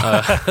Hitman.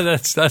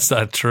 That's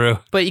not true.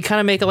 But you kind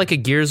of make it like a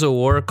Gears of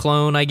War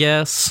clone, I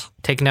guess.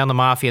 Taking down the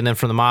Mafia, and then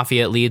from the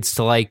Mafia it leads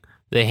to like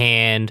the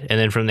Hand, and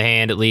then from the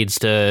Hand it leads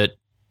to,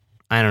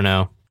 I don't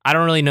know. I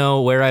don't really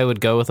know where I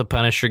would go with a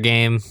Punisher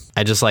game.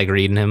 I just like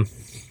reading him.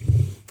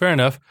 Fair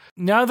enough.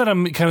 Now that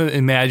I'm kind of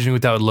imagining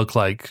what that would look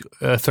like,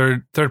 a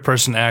third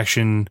person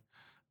action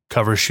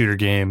cover shooter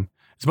game.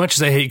 As much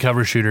as I hate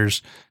cover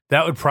shooters,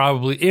 that would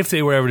probably, if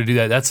they were ever to do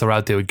that, that's the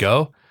route they would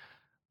go.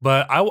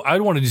 But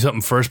I'd want to do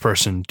something first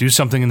person. Do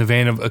something in the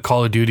vein of a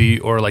Call of Duty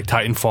or like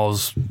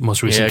Titanfall's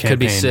most recent campaign. Yeah, it could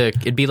be sick.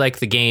 It'd be like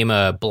the game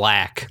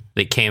Black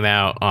that came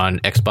out on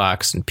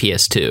Xbox and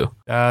PS2.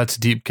 It's a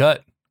deep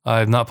cut.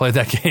 I've not played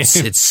that game.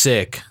 It's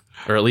sick.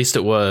 Or at least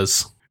it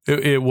was.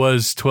 It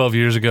was 12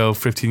 years ago,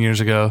 15 years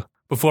ago,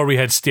 before we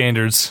had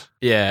standards.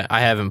 Yeah,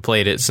 I haven't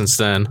played it since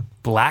then.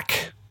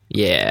 Black?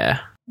 Yeah.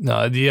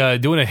 No, the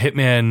doing a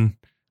Hitman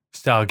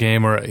style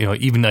game, or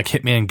even like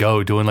Hitman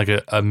Go, doing like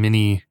a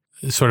mini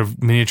sort of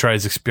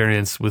miniaturized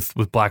experience with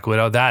Black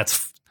Widow.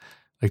 That's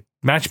like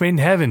match made in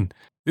heaven.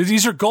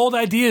 These are gold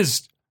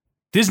ideas.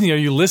 Disney, are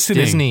you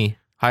listening? Disney,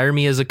 hire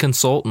me as a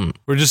consultant.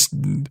 We're just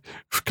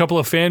a couple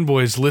of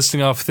fanboys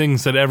listing off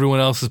things that everyone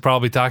else has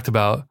probably talked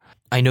about.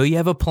 I know you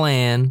have a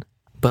plan,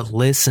 but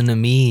listen to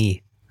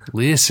me.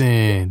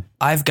 Listen.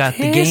 I've got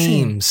the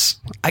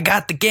games. I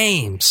got the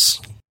games.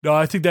 No,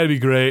 I think that'd be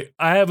great.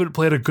 I haven't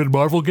played a good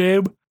Marvel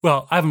game.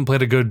 Well, I haven't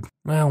played a good...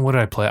 Well, what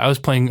did I play? I was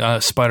playing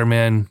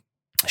Spider-Man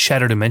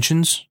Shattered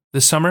Dimensions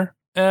this summer.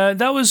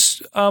 That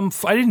was...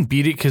 I didn't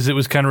beat it because it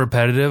was kind of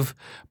repetitive,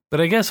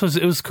 but I guess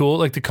it was cool.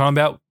 Like, the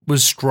combat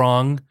was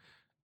strong,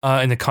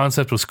 and the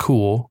concept was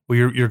cool.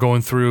 Where you're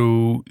going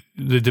through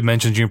the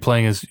dimensions, you're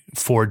playing as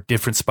 4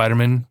 different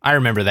Spider-Man. I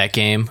remember that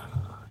game.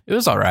 It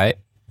was all right.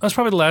 That was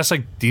probably the last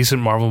like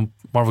decent Marvel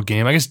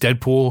game. I guess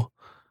Deadpool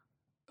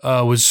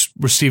was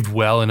received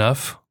well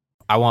enough.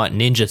 I want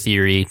Ninja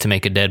Theory to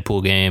make a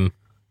Deadpool game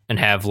and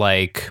have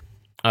like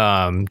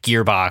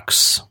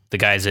Gearbox, the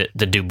guys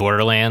that do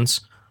Borderlands,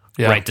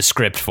 write the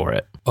script for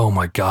it. Oh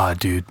my god,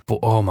 dude!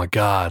 Oh my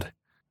god!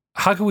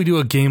 How can we do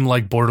a game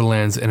like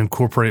Borderlands and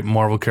incorporate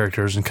Marvel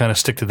characters and kind of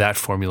stick to that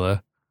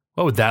formula?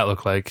 What would that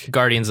look like?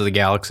 Guardians of the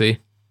Galaxy.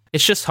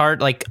 It's just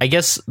hard. Like, I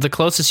guess the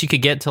closest you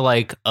could get to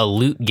like a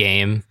loot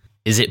game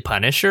is it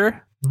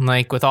Punisher?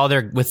 Like with all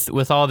their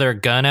with all their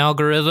gun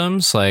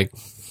algorithms, like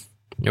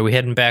are we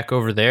heading back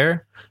over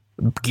there?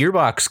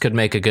 Gearbox could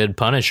make a good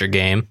Punisher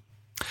game.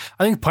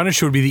 I think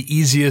Punisher would be the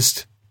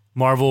easiest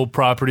Marvel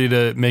property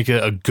to make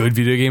a good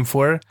video game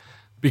for,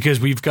 because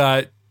we've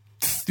got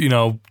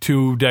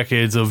 2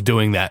 decades of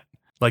doing that.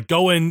 Like,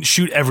 go and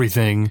shoot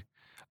everything.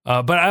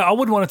 But I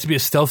wouldn't want it to be a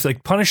stealth.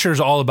 Like, Punisher is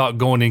all about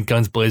going in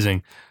guns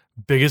blazing.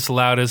 Biggest,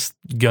 loudest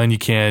gun you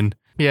can.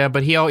 Yeah,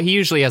 but he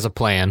usually has a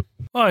plan.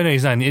 Oh, I know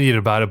he's not an idiot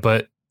about it,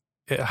 but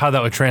how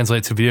that would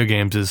translate to video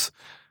games is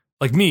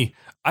like me.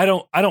 I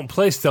don't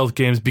play stealth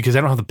games because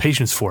I don't have the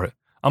patience for it.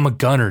 I'm a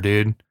gunner,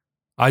 dude.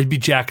 I'd be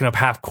jacking up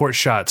half court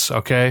shots.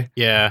 Okay.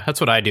 Yeah, that's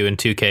what I do in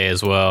 2K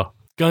as well.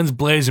 Guns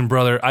blazing,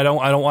 brother. I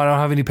don't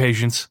have any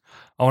patience.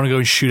 I want to go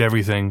and shoot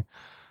everything,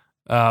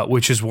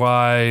 which is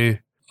why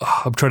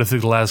I'm trying to think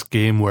of the last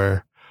game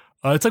where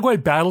it's like why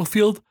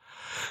Battlefield.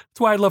 It's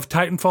why I love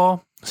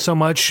Titanfall so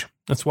much.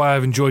 That's why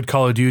I've enjoyed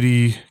Call of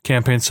Duty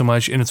campaigns so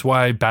much, and it's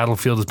why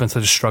Battlefield has been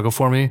such a struggle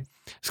for me.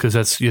 It's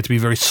because you have to be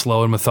very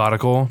slow and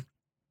methodical,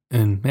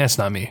 and that's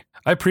not me.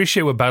 I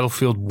appreciate what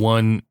Battlefield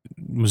 1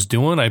 was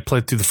doing. I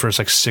played through the first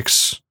like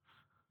 6,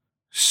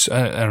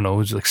 I don't know, it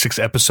was like 6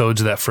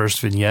 episodes of that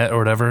first vignette or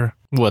whatever.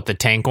 What, the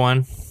tank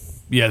one?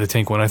 Yeah, the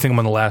tank one. I think I'm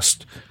on the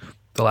last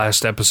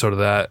episode of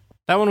that.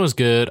 That one was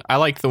good. I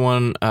liked the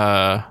one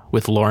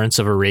with Lawrence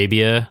of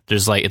Arabia.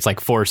 It's like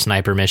 4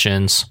 sniper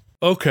missions.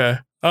 Okay,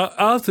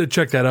 I'll have to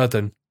check that out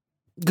then.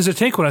 Because the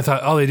tank one, I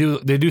thought,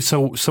 they do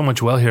so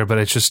much well here, but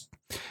it's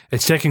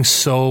taking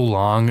so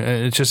long.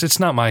 It's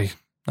not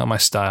my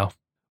style.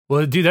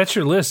 Well, dude, that's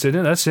your list, isn't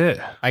it? That's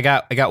it. I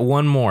got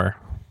one more.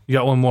 You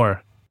got one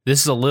more. This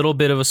is a little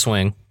bit of a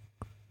swing.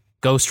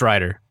 Ghost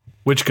Rider.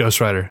 Which Ghost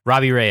Rider?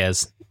 Robbie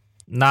Reyes.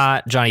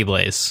 Not Johnny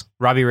Blaze.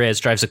 Robbie Reyes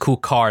drives a cool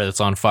car that's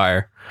on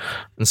fire.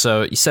 And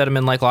so you set him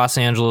in like Los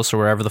Angeles or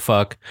wherever the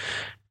fuck.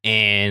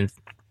 And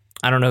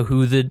I don't know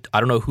who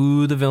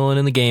the villain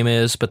in the game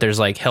is, but there's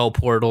like hell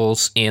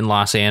portals in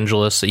Los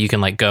Angeles that you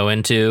can like go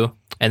into.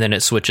 And then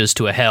it switches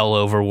to a hell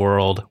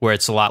overworld where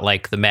it's a lot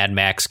like the Mad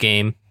Max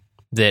game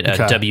that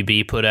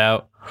WB put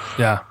out.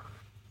 Yeah.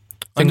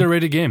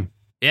 Underrated game.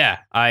 Yeah,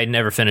 I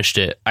never finished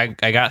it. I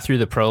got through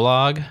the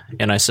prologue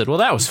and I said, well,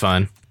 that was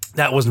fun.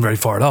 That wasn't very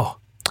far at all.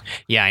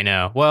 Yeah, I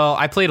know. Well,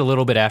 I played a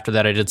little bit after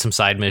that. I did some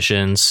side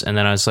missions and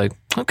then I was like,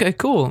 okay,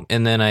 cool.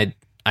 And then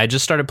I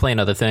just started playing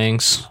other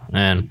things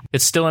and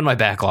it's still in my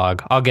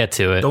backlog. I'll get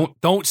to it.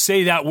 Don't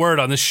say that word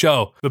on this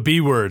show. The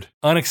B word.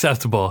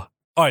 Unacceptable.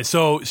 All right,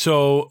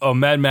 so a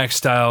Mad Max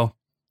style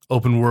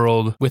open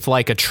world with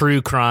like a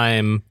true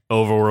crime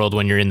overworld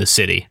when you're in the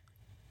city.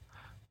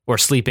 Or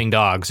Sleeping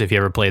Dogs if you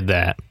ever played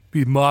that.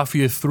 Be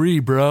Mafia 3,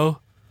 bro.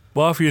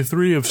 Mafia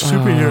 3 of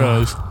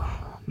superheroes.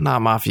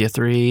 Not Mafia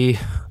 3.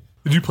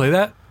 Did you play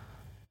that?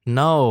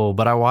 No,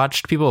 but I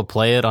watched people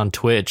play it on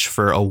Twitch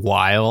for a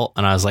while,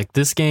 and I was like,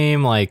 this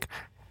game, like,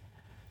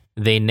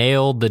 they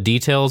nailed the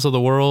details of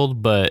the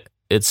world, but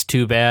it's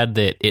too bad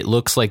that it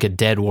looks like a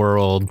dead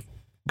world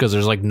because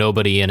there's, like,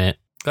 nobody in it.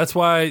 That's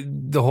why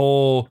the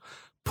whole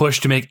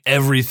push to make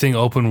everything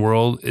open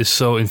world is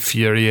so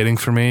infuriating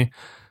for me.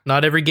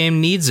 Not every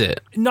game needs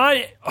it.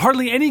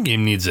 Hardly any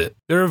game needs it.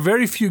 There are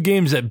very few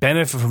games that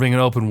benefit from being an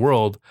open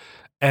world.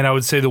 And I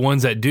would say the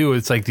ones that do,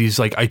 it's like these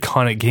like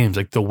iconic games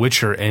like The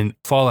Witcher and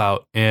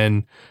Fallout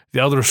and The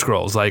Elder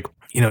Scrolls. Like,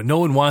 no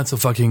one wants a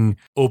fucking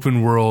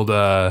open world.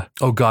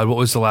 Oh God, what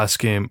was the last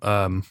game?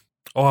 I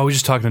was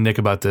just talking to Nick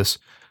about this.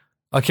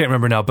 I can't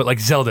remember now, but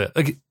like Zelda.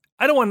 Like,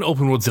 I don't want an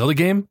open world Zelda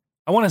game.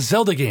 I want a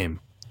Zelda game.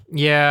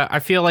 Yeah, I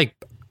feel like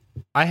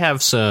I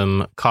have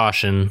some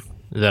caution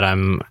that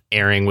I'm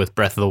airing with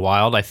Breath of the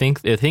Wild. I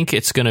think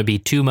it's going to be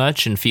too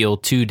much and feel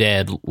too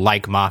dead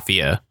like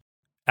Mafia.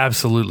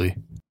 Absolutely.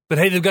 But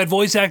hey, they've got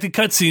voice acted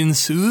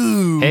cutscenes.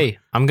 Ooh. Hey,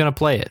 I'm going to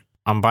play it.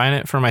 I'm buying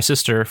it for my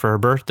sister for her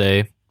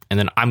birthday, and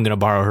then I'm going to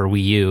borrow her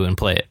Wii U and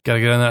play it.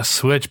 Gotta get on that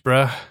Switch,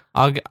 bruh.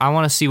 I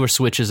want to see where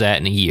Switch is at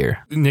in a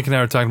year. Nick and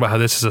I were talking about how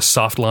this is a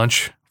soft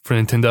launch for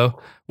Nintendo.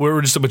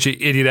 We're just a bunch of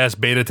idiot-ass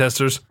beta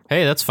testers.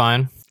 Hey, that's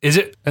fine. Is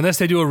it? Unless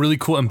they do a really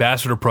cool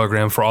ambassador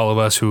program for all of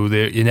us who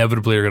they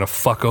inevitably are going to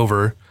fuck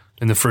over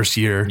in the first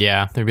year.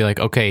 Yeah, they'd be like,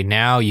 okay,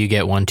 now you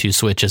get 1-2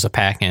 Switch as a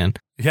pack-in.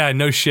 Yeah,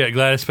 no shit.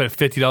 Glad I spent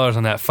 $50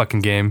 on that fucking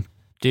game.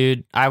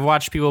 Dude, I've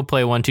watched people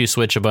play 1-2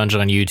 Switch a bunch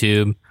on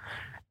YouTube,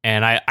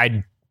 and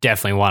I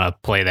definitely want to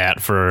play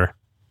that for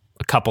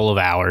a couple of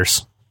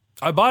hours.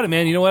 I bought it,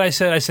 man. You know what I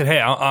said? I said, hey,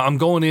 I'm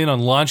going in on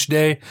launch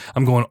day.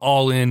 I'm going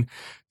all in.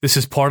 This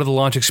is part of the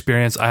launch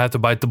experience. I have to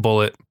bite the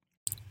bullet.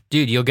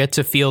 Dude, you'll get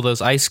to feel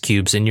those ice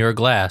cubes in your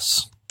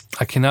glass.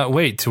 I cannot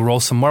wait to roll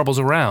some marbles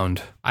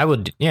around. I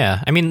would,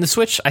 yeah. I mean, the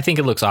Switch, I think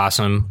it looks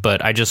awesome,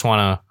 but I just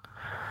want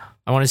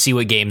to see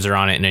what games are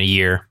on it in a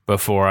year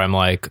before I'm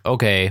like,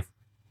 okay.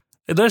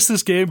 Unless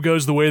this game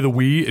goes the way of the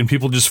Wii and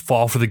people just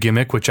fall for the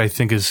gimmick, which I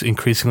think is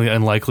increasingly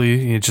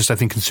unlikely. I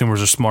think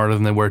consumers are smarter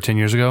than they were 10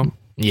 years ago.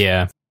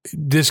 Yeah.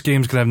 this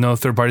game's going to have no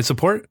third-party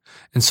support.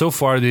 And so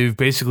far, they've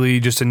basically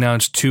just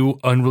announced 2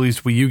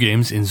 unreleased Wii U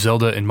games in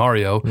Zelda and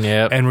Mario.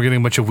 Yep. And we're getting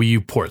a bunch of Wii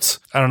U ports.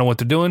 I don't know what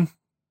they're doing,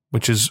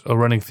 which is a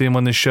running theme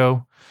on this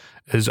show,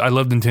 is I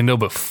love Nintendo,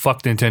 but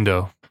fuck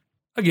Nintendo.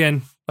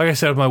 Again, like I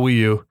said with my Wii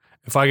U,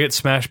 if I get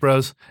Smash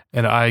Bros.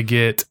 And I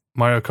get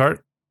Mario Kart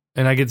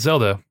and I get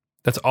Zelda,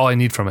 that's all I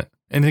need from it.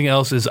 Anything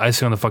else is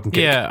icing on the fucking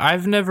cake. Yeah,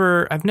 I've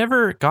never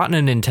gotten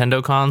a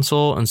Nintendo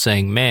console and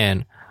saying,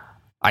 man,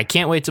 I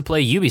can't wait to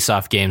play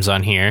Ubisoft games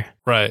on here.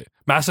 Right.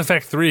 Mass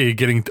Effect 3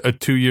 getting a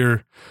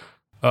 2-year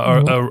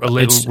a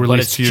release 2 years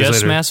it's just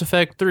later. Mass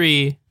Effect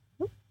 3,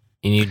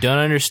 and you don't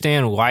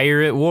understand why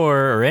you're at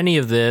war or any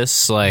of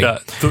this. Like, Yeah,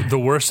 the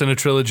worst in a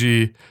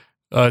trilogy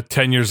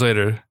 10 years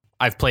later.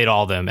 I've played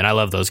all of them, and I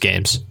love those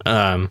games.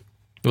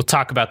 We'll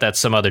talk about that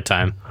some other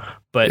time.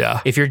 But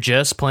Yeah. if you're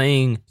just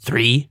playing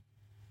 3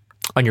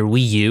 on your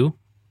Wii U,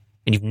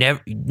 and you've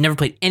never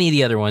played any of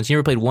the other ones, you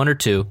never played 1 or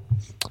 2,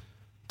 what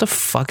the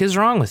fuck is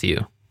wrong with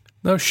you?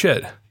 No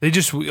shit. They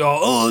just,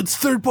 it's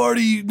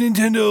third-party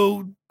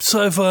Nintendo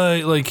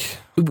sci-fi, like...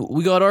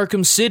 We got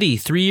Arkham City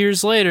 3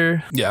 years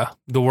later. Yeah,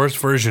 the worst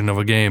version of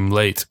a game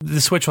late. The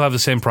Switch will have the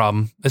same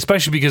problem,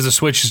 especially because the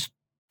Switch is,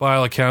 by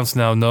all accounts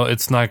now, no,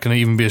 it's not going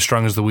to even be as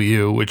strong as the Wii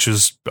U, which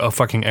is a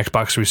fucking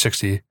Xbox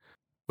 360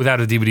 without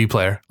a DVD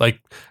player.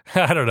 Like,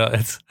 I don't know.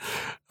 It's,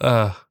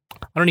 I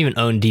don't even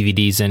own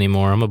DVDs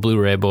anymore. I'm a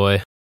Blu-ray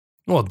boy.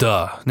 well,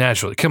 duh,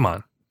 naturally. Come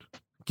on.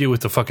 Get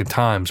with the fucking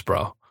times,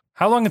 bro.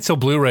 How long until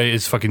Blu-ray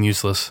is fucking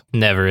useless?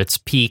 Never. It's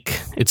peak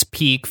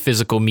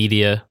physical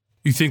media.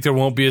 You think there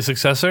won't be a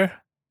successor?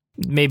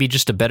 Maybe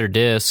just a better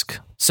disc.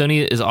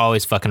 Sony is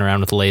always fucking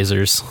around with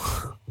lasers.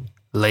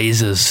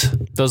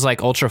 Lasers. Those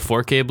like Ultra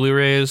 4K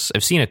Blu-rays,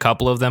 I've seen a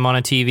couple of them on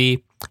a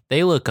TV.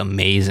 They look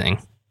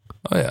amazing.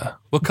 Oh, yeah.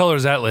 What color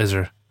is that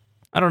laser?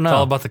 I don't know. It's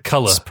all about the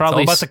color. It's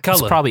probably, all about the color.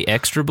 It's probably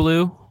extra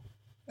blue.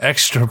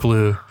 Extra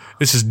blue.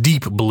 This is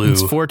deep blue.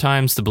 It's 4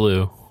 times the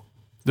blue.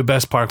 The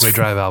best Parkway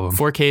Drive album.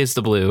 4K is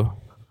the blue.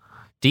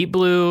 Deep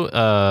blue,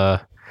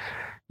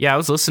 yeah, I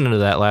was listening to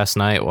that last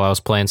night while I was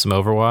playing some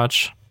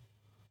Overwatch.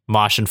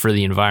 Moshing for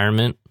the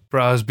environment.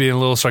 Bro, I was being a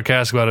little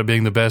sarcastic about it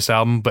being the best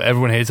album, but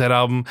everyone hates that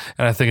album,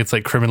 and I think it's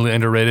like criminally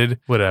underrated.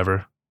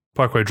 Whatever.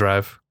 Parkway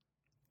Drive.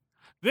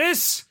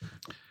 This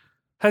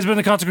has been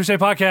the Constant Crusade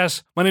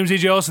Podcast. My name is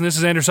EJ Olsen. This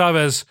is Andrew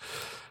Chavez.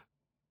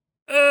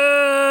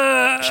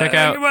 Check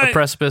out goodbye. A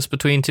Precipice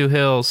Between Two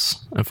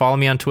Hills and follow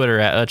me on Twitter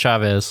at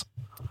Chavez.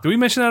 Did we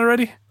mention that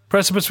already?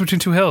 Precipice Between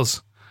Two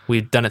Hills.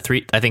 We've done it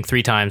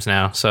 3 times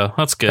now, so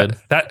that's good.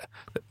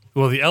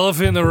 Well, the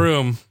elephant in the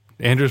room,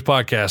 Andrew's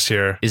podcast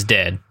here, Is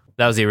dead.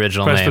 That was the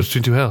original Precipice name.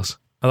 Between Two Hills.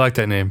 I like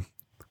that name.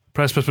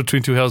 Precipice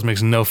Between Two Hills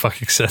makes no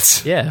fucking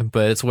sense. Yeah,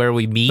 but it's where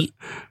we meet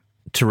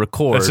to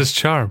record. That's his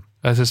charm.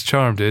 That's his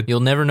charm, dude.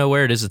 You'll never know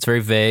where it is. It's very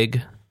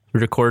vague. We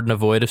record in a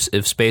void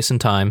of space and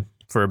time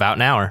for about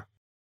an hour.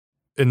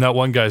 In that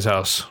one guy's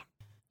house.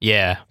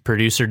 Yeah,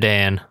 producer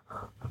Dan.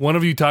 One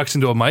of you talks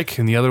into a mic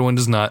and the other one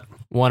does not.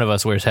 One of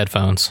us wears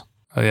headphones.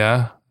 Oh,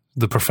 yeah?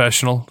 The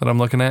professional that I'm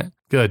looking at?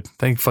 Good.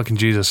 Thank fucking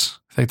Jesus.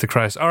 Thank the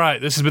Christ. All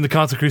right, this has been the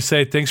Constant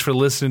Crusade. Thanks for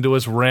listening to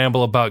us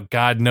ramble about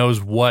God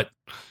knows what.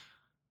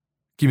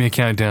 Give me a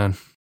countdown.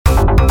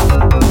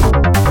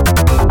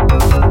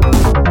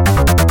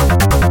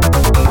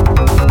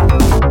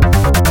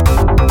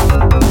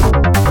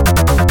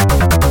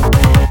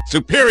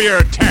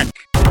 Superior tech.